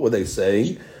 What were they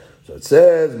saying? So it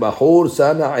says, Bahur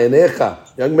sana einecha.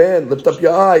 Young man, lift up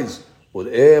your eyes. Look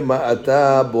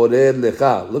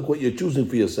what you're choosing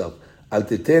for yourself.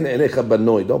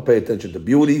 Don't pay attention to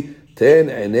beauty. Pay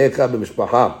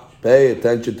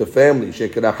attention to family.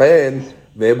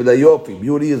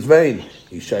 Beauty is vain.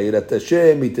 It's a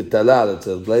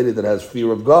lady that has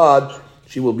fear of God.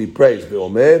 She will be praised. Give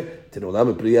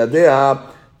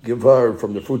her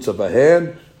from the fruits of her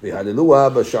hand. And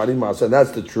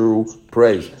that's the true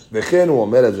praise. As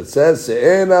it says,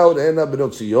 let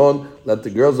the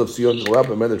girls of Sion go up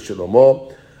and Melech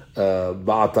Shlomo. So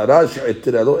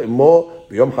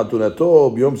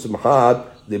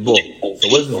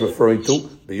what is this referring to?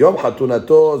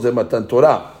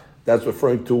 That's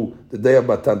referring to the day of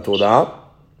Matan Torah,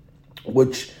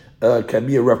 which can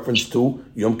be a reference to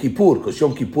Yom Kippur, because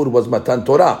Yom Kippur was Matan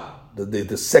Torah.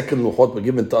 The second Luchot were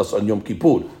given to us on Yom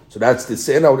Kippur. So that's the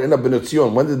Se'ena U'ena Benot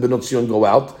Zion. When did Benot Zion go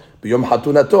out? B'Yom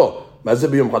Hatunato. Maze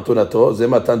B'Yom Hatunato? Ze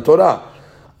Matan Torah.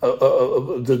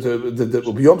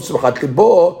 B'Yom Simchat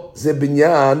Libo, Ze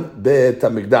Binyan Bet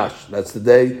HaMikdash. That's the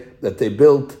day that they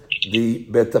built the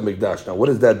Bet HaMikdash. Now, what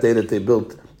is that day that they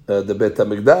built the Bet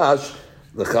HaMikdash?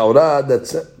 The Chaura, that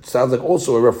sounds like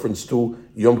also a reference to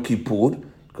Yom Kippur,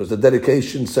 because the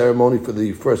dedication ceremony for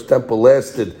the first temple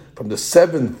lasted from the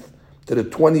 7th to the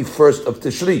 21st of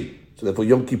Tishri. So therefore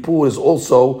Yom Kippur is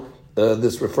also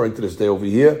this referring to this day over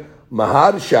here.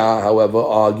 Maharsha, however,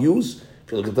 argues,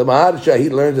 if you look at the Maharsha, he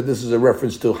learns that this is a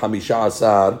reference to Hamisha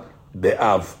Asar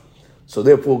Be'av. So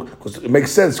therefore, because it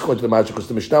makes sense according to the Maharsha, because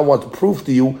the Mishnah wants to prove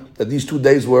to you that these 2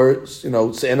 days were, Se'ena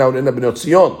U'ena Benot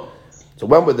Zion. So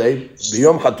when were they?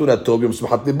 B'Yom Hatunato, B'Yom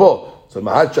Simchat Libo. So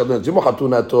Maharsha learns, Yom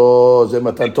Hatunato, Ze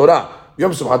Matan Torah.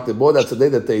 Yom Simchat Libo, that's the day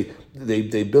that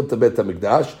they built the Bet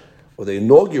HaMikdash, or they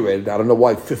inaugurated. I don't know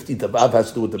why 15th of Av has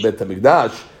to do with the Bet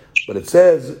HaMikdash, but it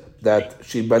says that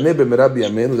Shibane b'Merabi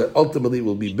Yamenu, that ultimately it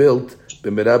will be built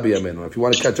b'Merabi Yamenu. If you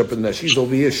want to catch up in Nashis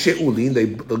over here, She'ulin,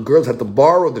 the girls had to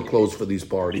borrow the clothes for these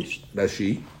parties.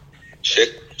 Nashi.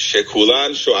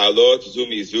 שכולן שואלות זו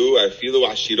מזו, אפילו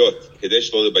עשירות, כדי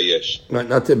שלא לבייש.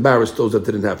 Not to embarrass those that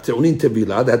didn't have. Te'unin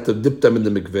tevilah, they had to dip them in the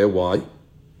mikveh. Why?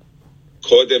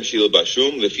 קודם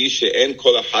שילבשום, לפי שאין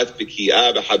כל אחת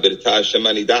בקיאה בחברתה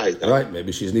שמה נידה הייתה. Right,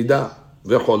 maybe she's nida.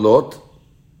 וחולות.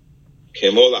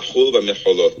 כמו לחול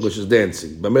במחולות. Which is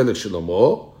dancing. במלך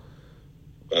שלמה.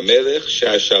 במלך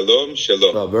שהשלום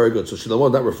שלו. Oh, very good. So Shlomo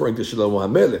is not referring to Shlomo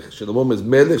HaMelech. Shlomo is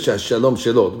Melech שהשלום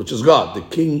שלו, which is God, the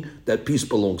king that peace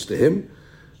belongs to him.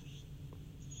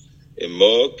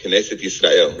 אמו כנסת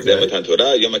ישראל. זה מתן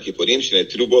תורה, יום הכיפורים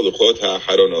שנטלו בו לוחות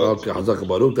האחרונות. Okay, Hazak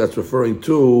Baruch. That's referring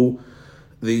to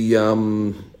the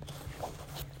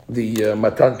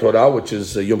Matan Torah, which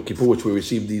is Yom Kippur, which we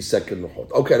received the second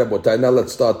Luchot. Okay, Rabotai, now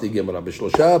let's start the Gemara.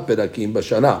 B'shlosha perakim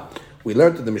b'shana. We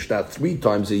learned in the Mishnah 3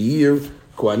 times a year,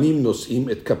 Kohanim nosim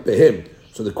et kapehem.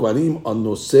 So the Kohanim are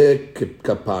noseh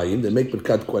kapayim. They make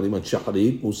Birkat Kohanim on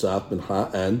Shacharit, Musaf,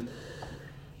 Mincha, and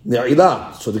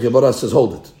Ne'ilah. So the Gemara says,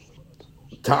 hold it.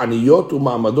 Ta'aniyot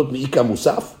u'ma'amadot mi'ika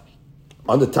musaf.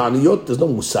 On the Taanit, there's no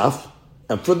musaf.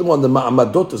 And furthermore, on the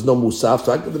ma'amadot, there's no musaf.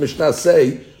 So how can the Mishnah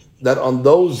say that on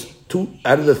those 2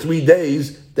 out of the 3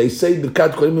 days, they say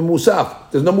Birkat Kohanim and musaf?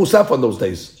 There's no musaf on those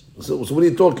days. So what are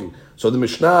you talking? So the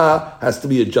Mishnah has to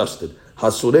be adjusted.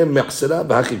 Hasurem me'chsera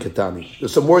b'haki ketani.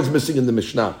 There's some words missing in the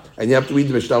Mishnah. And you have to read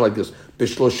the Mishnah like this.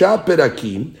 B'shlosha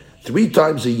perakim, 3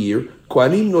 times a year,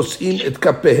 Kohanim nos'im et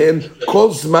kapehen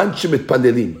kol zman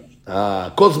shemitpalelim.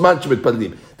 Kol zman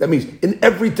shemitpalelim. That means in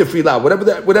every tefillah,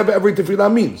 whatever every tefillah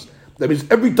means. That means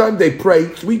every time they pray,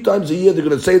 3 times a year, they're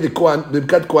going to say the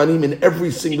Birkat Kohanim in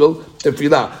every single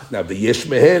tefillah. Now, the yesh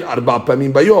mehen arba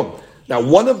pamim bayom. Now,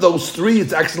 one of those 3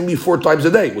 is actually 4 times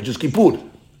a day, which is Kippur,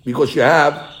 because you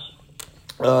have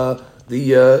the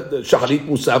shaharit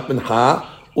musaf minha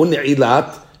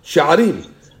une'ilat sha'arim.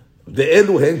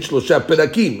 Ve'elu hen shlosha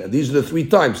perakim, and these are the 3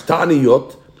 times.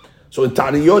 Ta'aniyot. So in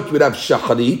Ta'aniyot, you would have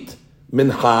shaharit,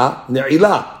 minha,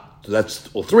 ne'ilah. So that's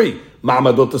all 3.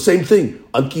 Ma'amadot, the same thing.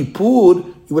 On Kippur,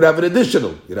 you would have an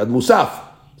additional. You had musaf.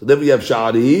 So then we have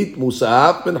shaharit,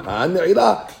 musaf, minha,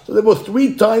 ne'ilah. So there were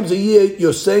 3 times a year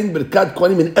you're saying Birkat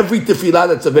Kohanim in every tefillah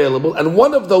that's available, and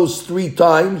one of those 3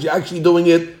 times you're actually doing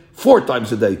it 4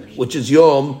 times a day, which is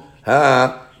Yom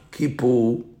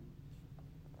HaKippurim.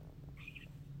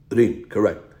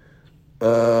 Correct.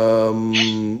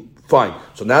 Fine.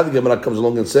 So now the Gemara comes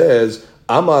along and says,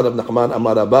 Amar Rav Nachman,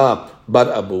 Amar Abba,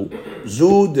 Bar Abu,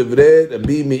 Zu Divrei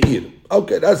Rabbi Meir.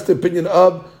 Okay, that's the opinion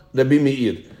of Rabbi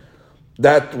Meir.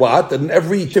 That what? That in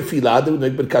every tefillah they would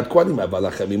make Birkat Kohanim. Aval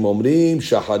Hachamim omrim,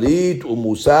 Shacharit,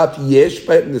 Umusaf, Yesh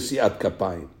B'hem Nesiat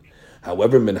Kapayim.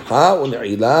 However, Mincha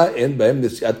u'Ne'ilah and B'hem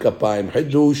Nesiat Kapayim.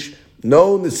 Hidush,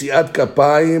 no Nesiat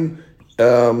Kapayim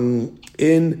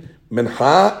in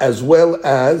Mincha as well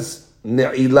as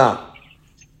Ne'ilah.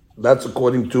 That's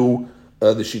according to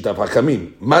the Shita of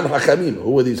Hachamim. Man Hachamim.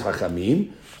 Who are these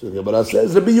Hachamim? So the Gemara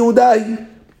says, Rabbi Yehuda.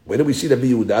 Where do we see Rabbi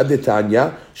Yehuda?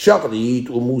 Detanya, Shacharit,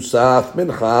 Umusaf,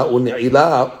 Mincha,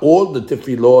 Une'ilah, all the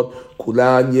tefillot,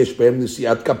 Kulan, Yesh B'hem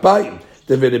Nesiat Kapayim.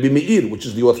 Rabbi Meir, which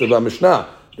is the author of our Mishnah.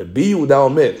 Rabbi Yehuda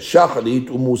Omer, Shacharit,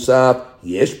 Umusaf,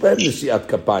 Yesh B'hem Nesiat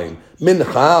Kapayim.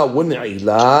 Mincha,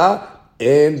 Une'ilah,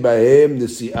 and B'hem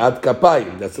Nesiat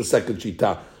Kapayim. That's the second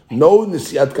Shita. No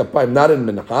Nesiat Kapayim, not in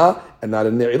Mincha, and not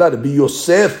in Ne'ilah. Rabbi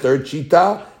Yosef, third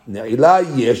Shita, Ne'ilah,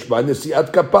 Yesh B'hem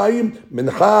Nesiat Kapayim,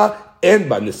 Mincha, and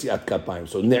by Nesiat Kapayim.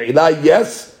 So Ne'ilah,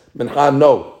 yes. Mincha,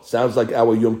 no. Sounds like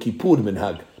our Yom Kippur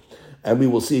minhag. And we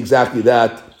will see exactly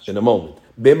that in a moment.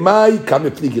 B'mai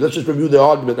kamifliki. Let's just review the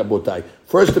argument, Abotai.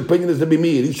 First opinion is the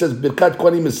Bimir. He says Birkat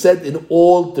Kohanim is said in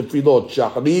all tefillot.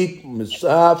 Shacharit,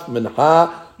 Misaf,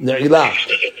 Mincha, Ne'ilah.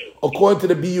 According to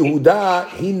the Rabbi Yehuda,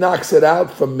 he knocks it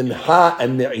out from Mincha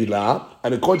and Ne'ilah.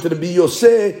 And according to the Rabbi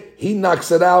Yosef, he knocks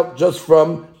it out just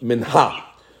from Mincha.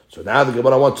 So now the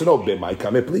Gemara wants to know, what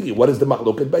is the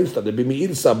machloket based on? The Bimir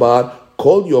Sabar,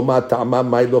 Kol Yoma Ta'ama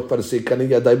Mailo Farsekani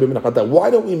Yadai B'Minchata. Why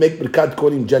don't we make Birkat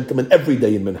Kohanim, gentlemen, every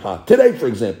day in Mincha? Today, for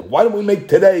example. Why don't we make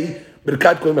today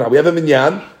Birkat Kohanim Mincha? We have a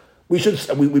minyan. We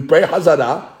pray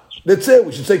Hazara. That's it.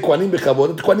 We should say Kohanim B'Chavod.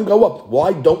 And the Kohanim go up.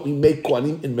 Why don't we make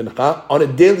Kohanim in Mincha on a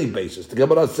daily basis? The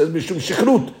Gemara says Mishum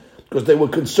Shichrut, because they were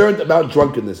concerned about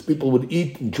drunkenness. People would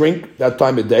eat and drink that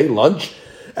time of day, lunch.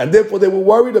 And therefore they were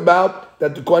worried about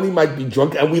that the Kohanim might be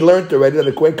drunk, and we learned already that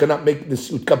a Kohen cannot make the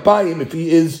Suit Kapayim if he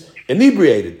is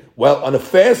inebriated. Well, on a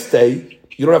fast day,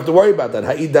 you don't have to worry about that.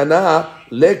 Ha'idana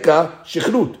leka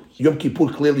shichrut. Yom Kippur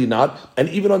clearly not. And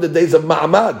even on the days of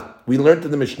Ma'amad, we learned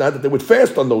in the Mishnah that they would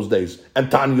fast on those days. And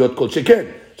Ta'aniyot kol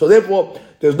sheken. So therefore,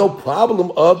 there's no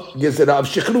problem of gezerah of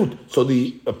shichrut. So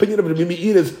the opinion of Rabbi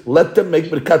Meir is, let them make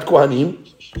Birkat Kohanim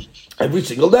every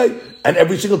single day. And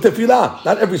every single tefillah.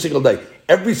 Not every single day.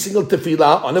 Every single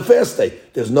tefillah on a fast day.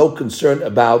 There's no concern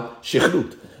about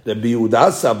shichrut. The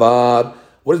Yehuda Sabar.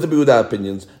 What is the Yehuda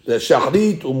opinions? The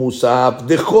Shacharit umusaf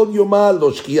dechol yoma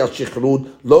lo shkiya shichrut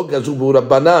lo gazubu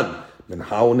rabbanan.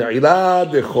 Mincha u'Ne'ilah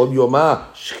dechol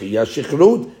yoma shkiya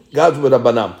shichrut gazubu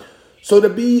rabbanan. So the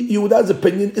Yehuda's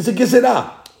opinion is a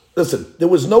gezerah. Listen, there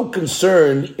was no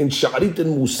concern in Shacharit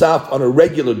and Musaf on a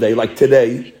regular day like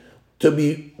today to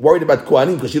be worried about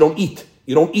Kohanim because you don't eat.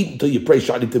 You don't eat until you pray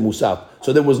Shacharit and Musaf.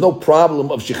 So there was no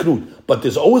problem of Shichrut. But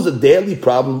there's always a daily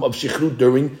problem of Shichrut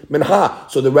during Mincha.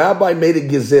 So the rabbi made a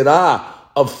gezerah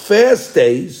of fast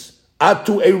days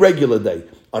to a regular day.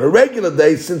 On a regular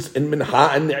day, since in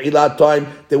Mincha and Ne'ilah time,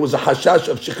 there was a hashash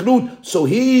of Shichrut, so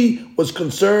he was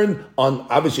concerned on,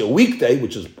 obviously, a weekday,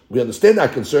 which is, we understand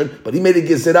that concern, but he made a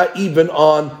gezerah even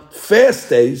on fast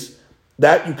days,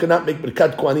 that you cannot make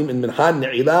Birkat Kohanim in Mincha and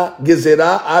Ne'ilah,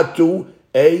 gezerah to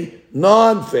a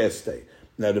non-fast day.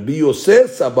 Now Rabbi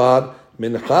Yosef sabar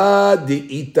mincha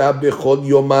de'ita bechol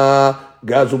yoma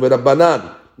gazu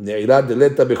berabanan. Ne'ila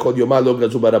deleta bechol yoma lo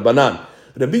gazu berabanan.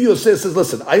 Rabbi Yosef says,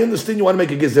 listen, I understand you want to make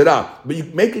a gezerah, but you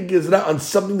make a gezerah on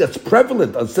something that's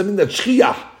prevalent, on something that's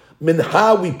shchiach.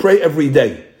 Mincha, we pray every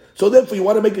day. So therefore, you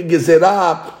want to make a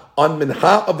gezerah on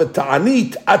mincha of a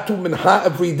ta'anit, atu mincha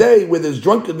every day, where there's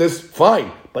drunkenness,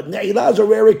 fine. But ne'ilah is a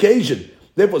rare occasion.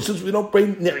 Therefore, since we don't pray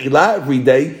ne'ilah every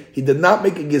day, he did not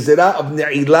make a gezerah of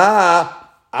ne'ilah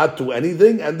atu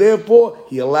anything, and therefore,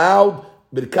 he allowed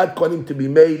birkat kohanim to be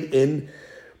made in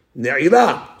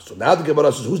ne'ilah. So now the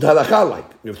Gemara says, who's the halakha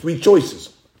like? We have three choices.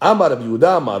 Amar Rabbi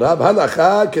Yehuda, Amar Rab,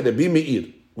 halakha kerebi meir.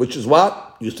 Which is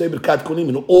what? You say birkat kohanim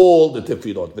in all the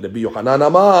tefillot. Rabbi Yochanan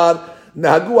Amar,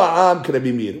 nahagu ha'am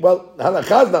kerebi meir. Well,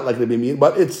 halakha is not like Rabbi Meir,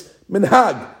 but it's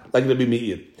minhag like Rabbi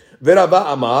Meir.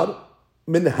 Verava Amar,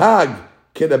 minhag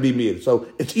kerebi meir. So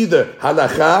it's either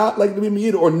halakha like Rabbi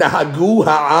Meir or nahagu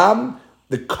ha'am,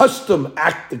 the custom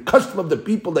of the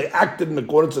people, they acted in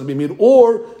accordance with Rabbi Meir,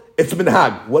 or it's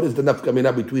minhag. What is the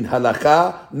nafkamina between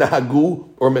halakha, nahagu,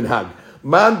 or minhag?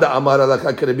 Man da amar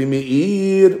halakha kerebi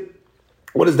meir.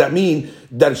 What does that mean?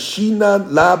 Darshina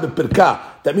la bepirka.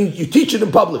 That means you teach it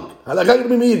in public. Halakha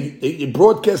kerebi meir. You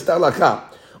broadcast halakha.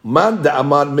 Man da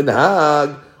amar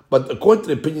minhag. But according to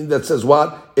the opinion that says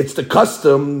what? It's the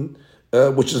custom,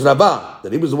 which is Rabbah.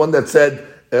 That he was the one that said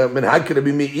minhag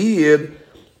kerebi meir.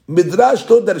 Midrash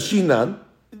to darshinan.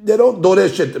 They don't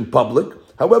doresh it in public.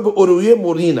 However, uruye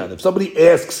murinan. If somebody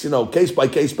asks, case by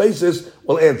case basis,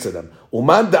 we'll answer them.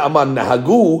 Uman da amar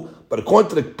nahagu. But according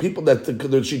to the people the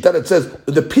Shita that says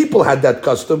the people had that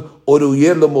custom,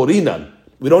 uruye lemurinan.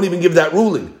 We don't even give that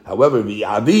ruling. However,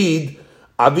 avid.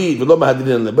 But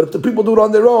if the people do it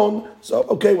on their own, so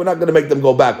okay, we're not going to make them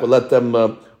go back. We'll let them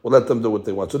do what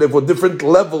they want. So therefore, different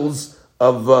levels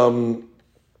of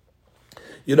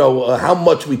how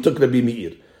much we took Rabbi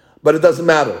Meir, but it doesn't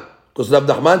matter. Because Rav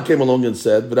Nachman came along and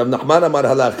said, Rav Nachman amar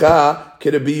halakha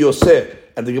kerebi Yosef.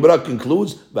 And the Gemara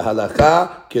concludes,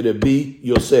 v'halakha kerebi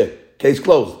Yosef. Case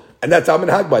closed. And that's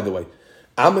Aminhag, by the way.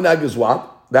 Aminhag is what?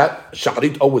 That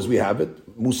Sha'rit, always we have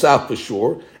it. Musaf for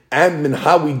sure. And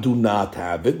Mincha, we do not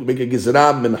have it. We make a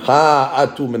Gizra, Mincha,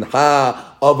 Atu Mincha,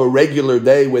 of a regular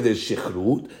day where there's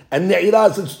Shichrut. And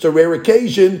Ne'ilah, since it's a rare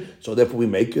occasion, so therefore we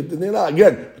make it the Ne'ilah.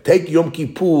 Again, take Yom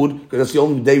Kippur, because that's the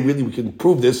only day really we can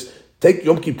prove this. Take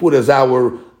Yom Kippur as our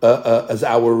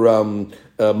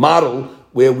model,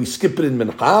 where we skip it in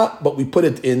Mincha, but we put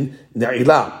it in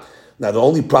Ne'ilah. Now the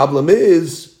only problem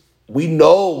is we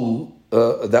know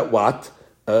that what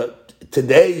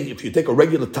today, if you take a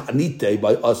regular Taanit day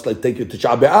by us, like take it to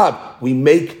Tisha B'Av, we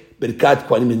make Birkat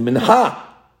Kohanim in Mincha.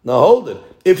 Now hold it.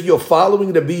 If you're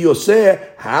following Rabbi Yosef,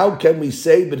 how can we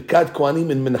say Birkat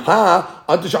Kohanim in Mincha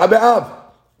on Tisha B'Av?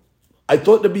 I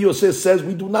thought Rabbi Yosef says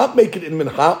we do not make it in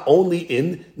Mincha, only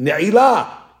in Ne'ilah.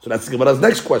 So that's the Gemara's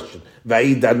next question.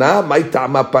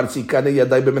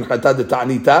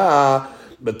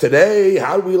 But today,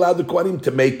 how do we allow the Kohanim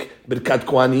to make Birkat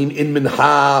Kohanim in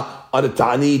Mincha on a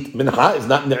Taanit? Mincha is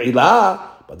not Ne'ilah,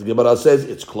 but the Gemara says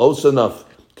it's close enough.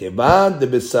 Kevan de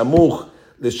besamuch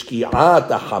l'shki'at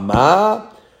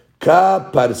hama ka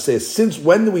parse. Since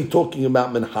when are we talking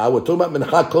about Mincha? We're talking about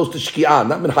Mincha close to Shki'ah,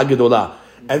 not Mincha Gedolah.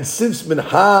 And since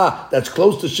Mincha that's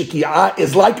close to Shki'ah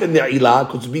is like a Ne'ilah,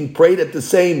 because it's being prayed at the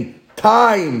same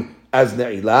time as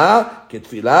Ne'ilah,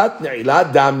 Ketfilat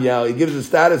Ne'ilah Damya. It gives the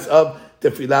status of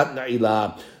Tefilat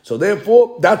Ne'ilah. So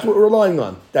therefore, that's what we're relying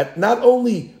on. That not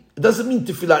only, it doesn't mean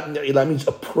Tefilat Ne'ilah, it means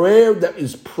a prayer that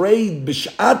is prayed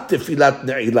B'Shat Tefilat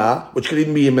Ne'ilah, which could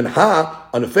even be a Mincha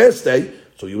on a fast day.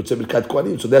 So you would say Birkat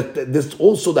Kohanim. So that this is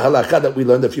also the halakha that we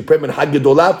learned. If you pray Mincha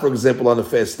Gedolah, for example, on a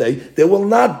fast day, there will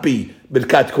not be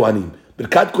Birkat Kohanim.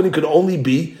 Birkat Kohanim could only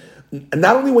be,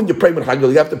 not only when you pray Mincha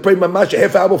Gedolah, you have to pray Mamash a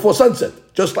half hour before sunset,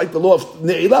 just like the law of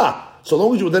Ne'ilah. So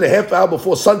long as you're within a half hour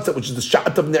before sunset, which is the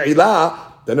Shat of Ne'ilah,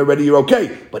 then already you're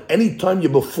okay. But anytime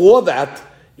you're before that,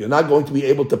 you're not going to be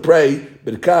able to pray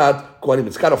Birkat Kohanim.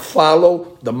 It's got to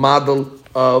follow the model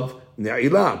of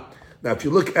Ne'ilah. Now, if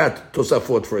you look at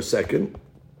Tosafot for a second,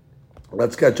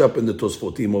 let's catch up in the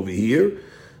Tosfotim over here.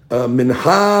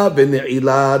 Mincha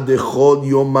v'ne'ilah dechol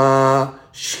yoma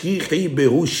shchichi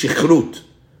behu shichrut.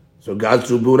 So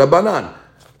Gazru Rabbanan.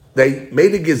 They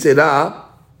made a gezerah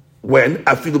when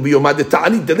afilu biyoma de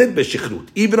ta'anit delit b'shichrut.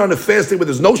 Even on a fast day where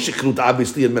there's no shichrut,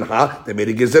 obviously in Mincha, they made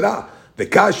a gezerah.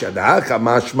 V'kasha da'acha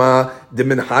mashma de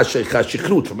Mincha sheikha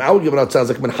shichrut. From our Gemara, it sounds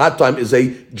like Mincha time is a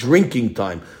drinking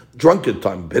time, drunken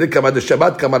time.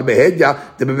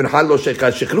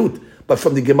 But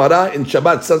from the Gemara in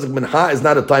Shabbat, it sounds like Mincha is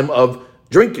not a time of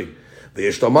drinking.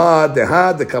 ויש לומר,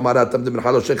 דהה דקמרתם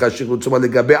דמנחה לא שייכה שכרות, זאת אומרת,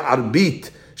 לגבי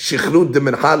ערבית, שכרות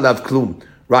דמנחה לאו כלום.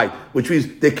 Right, which means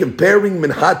they're comparing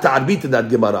mincha to arbit in that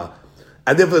Gemara.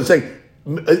 And therefore they're saying,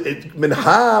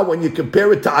 mincha, when you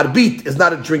compare it to arbit, is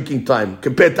not a drinking time,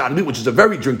 compared to arbit, which is a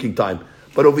very drinking time.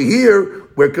 But over here,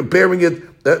 we're comparing it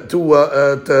to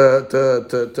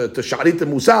sharit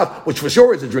and musaf, which for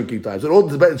sure is a drinking time. So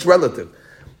it's relative.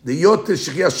 The yoter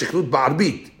shechiyah shechrut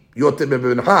ba'arbit. יותר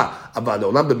במנחה, אבל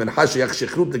לעולם במנחה שייך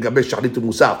שכרות לגבי שחרית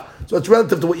ומוסף. So it's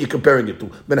relative to what you're comparing it to.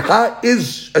 Mencha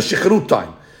is a שכרות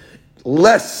time.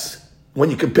 Less when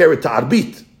you compare it to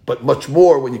arbit, but much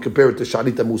more when you compare it to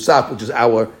shalit musaf, which is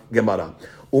our Gemara.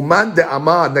 Uman de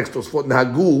Amar, next to Tosfot,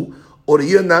 Nahagu,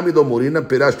 Oriya Nami lo Morina,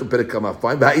 Pirash to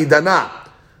Perekamafayim, Va'idana.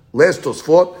 Last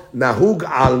Tosfot, Nahug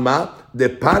Alma, de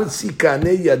Parsi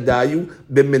Kane Yadayu,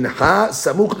 Beminha,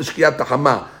 Samuch Lishkiyat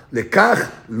Tahama. Lekach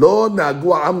lo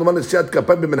Nahagu Am Noman Nesiat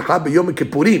Kapayim, Beminha, Beyom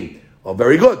Kippurim. Oh,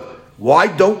 very good. Why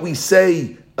don't we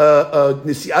say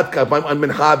Nesiat Kapayim on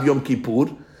Minha of Yom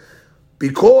Kippur?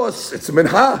 Because it's a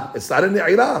mincha, it's not a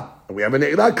ne'irah. And we have a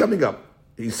ne'irah coming up.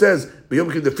 He says,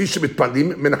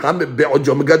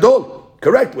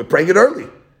 correct, we're praying it early.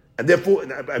 And therefore,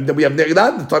 and then we have ne'irah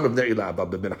in the time of ne'irah. But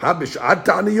mincha b'sha'at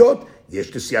ta'aniyot, yesh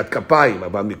nesiyat kapayim.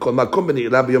 But mikol makom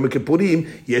b'ne'irah b'yom kippurim,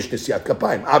 yesh nesiyat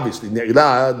kapayim. Obviously,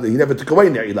 ne'irah, he never took away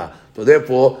ne'irah. So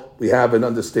therefore, we have an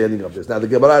understanding of this. Now the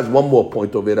Gemara has one more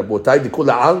point over here. Rabotai,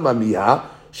 dikula alma miha,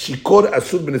 shikor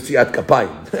asur b'nesiyat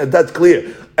kapayim. That's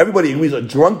clear. Everybody agrees a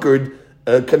drunkard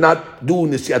cannot do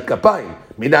nisiyat kapayim.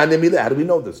 How do we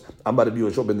know this? Amar Rabbi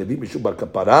Yoshua ben Levi Mishum bar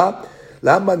kapara.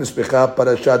 Lama nispecha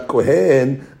parashat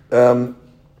kohen. Lama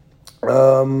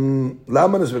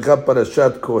nispecha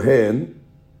parashat kohen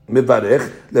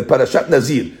mevarech le parashat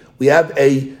nazir. We have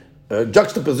a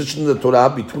juxtaposition in the Torah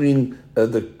between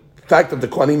the fact that the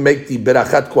Kohanim make the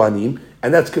berachat Kohanim,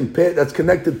 and that's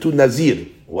connected to nazir.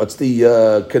 What's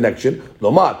the connection?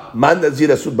 Lomar man nazir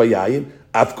asur bayayin.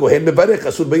 Af kohen mevarech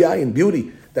asur bayayin.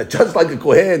 Beauty. That just like a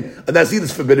kohen, a nazir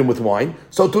is forbidden with wine.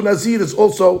 So to nazir is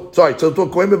also so to a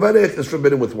kohen mevarech is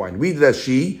forbidden with wine. Read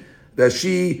Rashi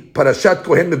parashat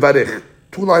kohen mevarech.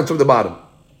 2 lines from the bottom.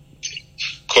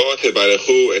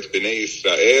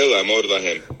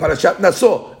 Parashat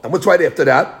naso. And what's right after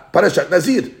that? Parashat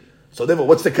nazir. So therefore,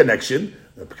 what's the connection?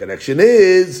 The connection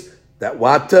is that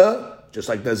water, just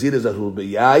like nazir is asur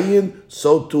bayayin,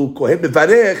 so to kohen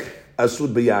mevarech asur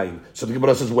bayayin. So the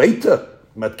Gemara says, wait.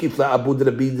 Matkif la abu de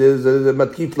Rabbi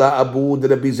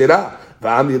Zera,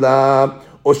 v'amila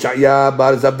Oshaya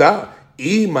bar Zabda.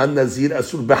 Iman nazir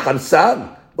asur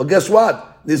beharsan. Well, guess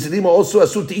what? Nazirim are also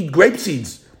asur to eat grape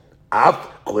seeds. Af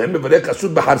kohen mevarech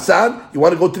asur beharsan. You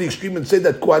want to go to the extreme and say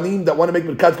that kohanim that want to make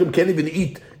merkat can't even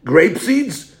eat grape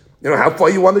seeds? You know how far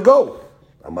you want to go.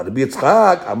 Amar Rabbi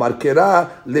Yitzchak, Amar Kera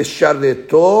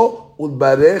leshareto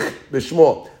ulbarech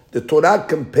b'shmo. The Torah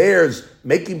compares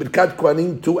making Birkat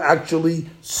Kohanim to actually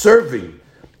serving.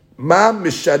 Ma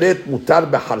misharet mutar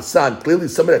beharsan. Clearly,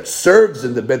 someone that serves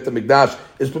in the Bet HaMikdash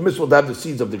is permissible to have the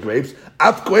seeds of the grapes.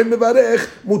 Af kohen mevarech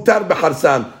mutar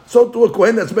beharsan. So to a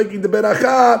kohen that's making the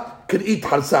beracha can eat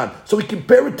harsan. So we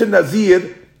compare it to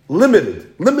nazir,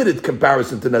 limited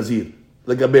comparison to nazir.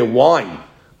 Legabe wine,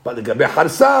 but legabe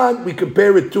harsan we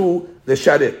compare it to the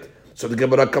sharet. So the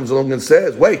Gemara comes along and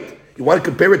says, wait, you want to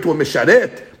compare it to a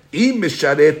misharet? We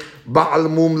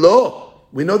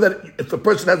know that if a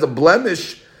person has a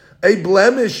blemish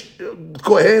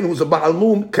kohen who's a ba'al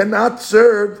mum cannot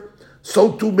serve.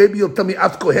 So too, maybe you'll tell me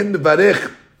af kohen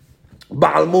mevarech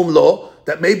ba'al mum lo,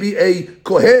 that maybe a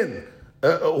kohen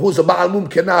who's a ba'al mum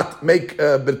cannot make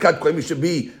birkat kohen, should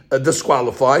be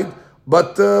disqualified.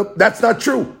 But that's not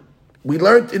true. We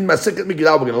learned in Masechet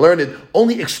Megillah, we're going to learn it,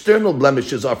 only external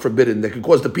blemishes are forbidden. They can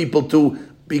cause the people to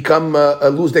become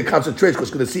lose their concentration because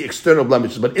they're going to see external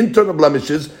blemishes. But internal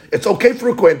blemishes, it's okay for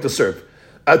a kohen to serve,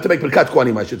 to make Birkat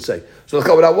Kohanim, I should say. So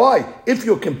why? If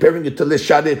you're comparing it to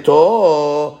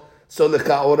Leshareto, so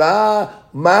Lechaora,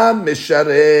 Ma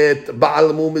Mesharet,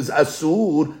 Ba'al Mum is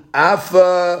Asur, Af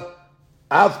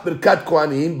Birkat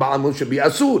Kohanim, Ba'al Mum should be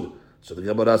Asur. So the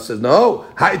Gemara says, no,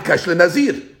 Ha'it Kash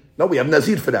Nazir. No, we have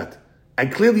Nazir for that.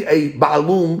 And clearly a Ba'al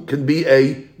Mum can be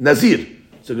a Nazir.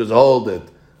 So he goes, hold it.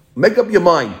 Make up your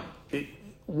mind.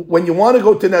 When you want to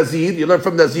go to Nazir, you learn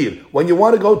from Nazir. When you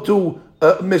want to go to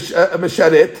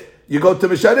Misharet, you go to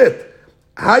Misharet.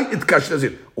 Hi, it kash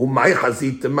Nazir. Umay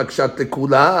hazit makshat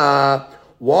lekula.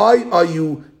 Why are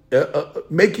you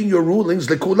making your rulings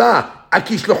lekula?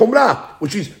 Akish lechumra,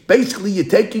 which is basically you're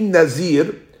taking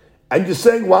Nazir and you're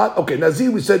saying what? Okay,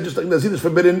 Nazir, we said just like Nazir is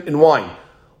forbidden in wine.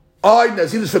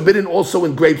 Nazir is forbidden also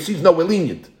in grape seeds. No, we're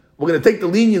lenient. We're going to take the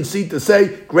leniency to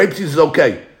say grape seeds is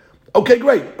okay. Okay,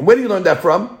 great. And where do you learn that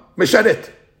from? Mesharet.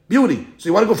 Beauty. So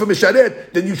you want to go for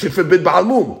Mesharet, then you should forbid Baal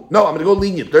Mum. No, I'm going to go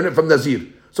lenient. Learn it from Nazir.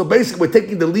 So basically, we're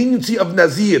taking the leniency of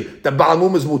Nazir, that Baal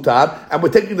Mum is mutar, and we're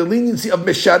taking the leniency of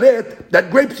Mesharet, that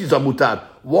grape seeds are mutar.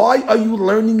 Why are you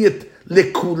learning it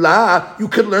lekula? You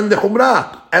could learn the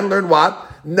Chumrah. And learn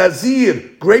what?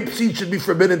 Nazir, grape seed should be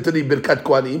forbidden to the Birkat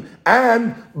Kohanim,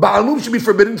 and Baal Mum should be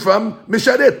forbidden from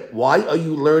Mesharet. Why are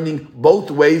you learning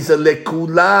both ways a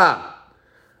lekula?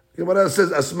 Gemara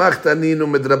says, Asmach taninu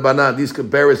midrabanan. These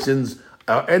comparisons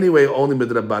are anyway only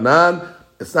midrabanan.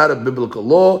 It's not a biblical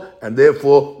law, and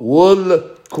therefore,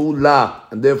 wul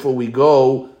kula. And therefore, we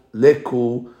go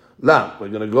lekula. We're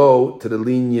going to go to the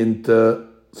lenient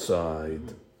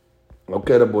side.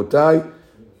 Okay, Rabotai,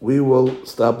 we will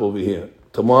stop over here.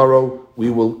 Tomorrow, we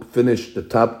will finish the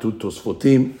top two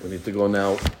Tosfotim. We need to go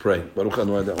now pray. Baruch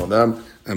Adonai Le'olam.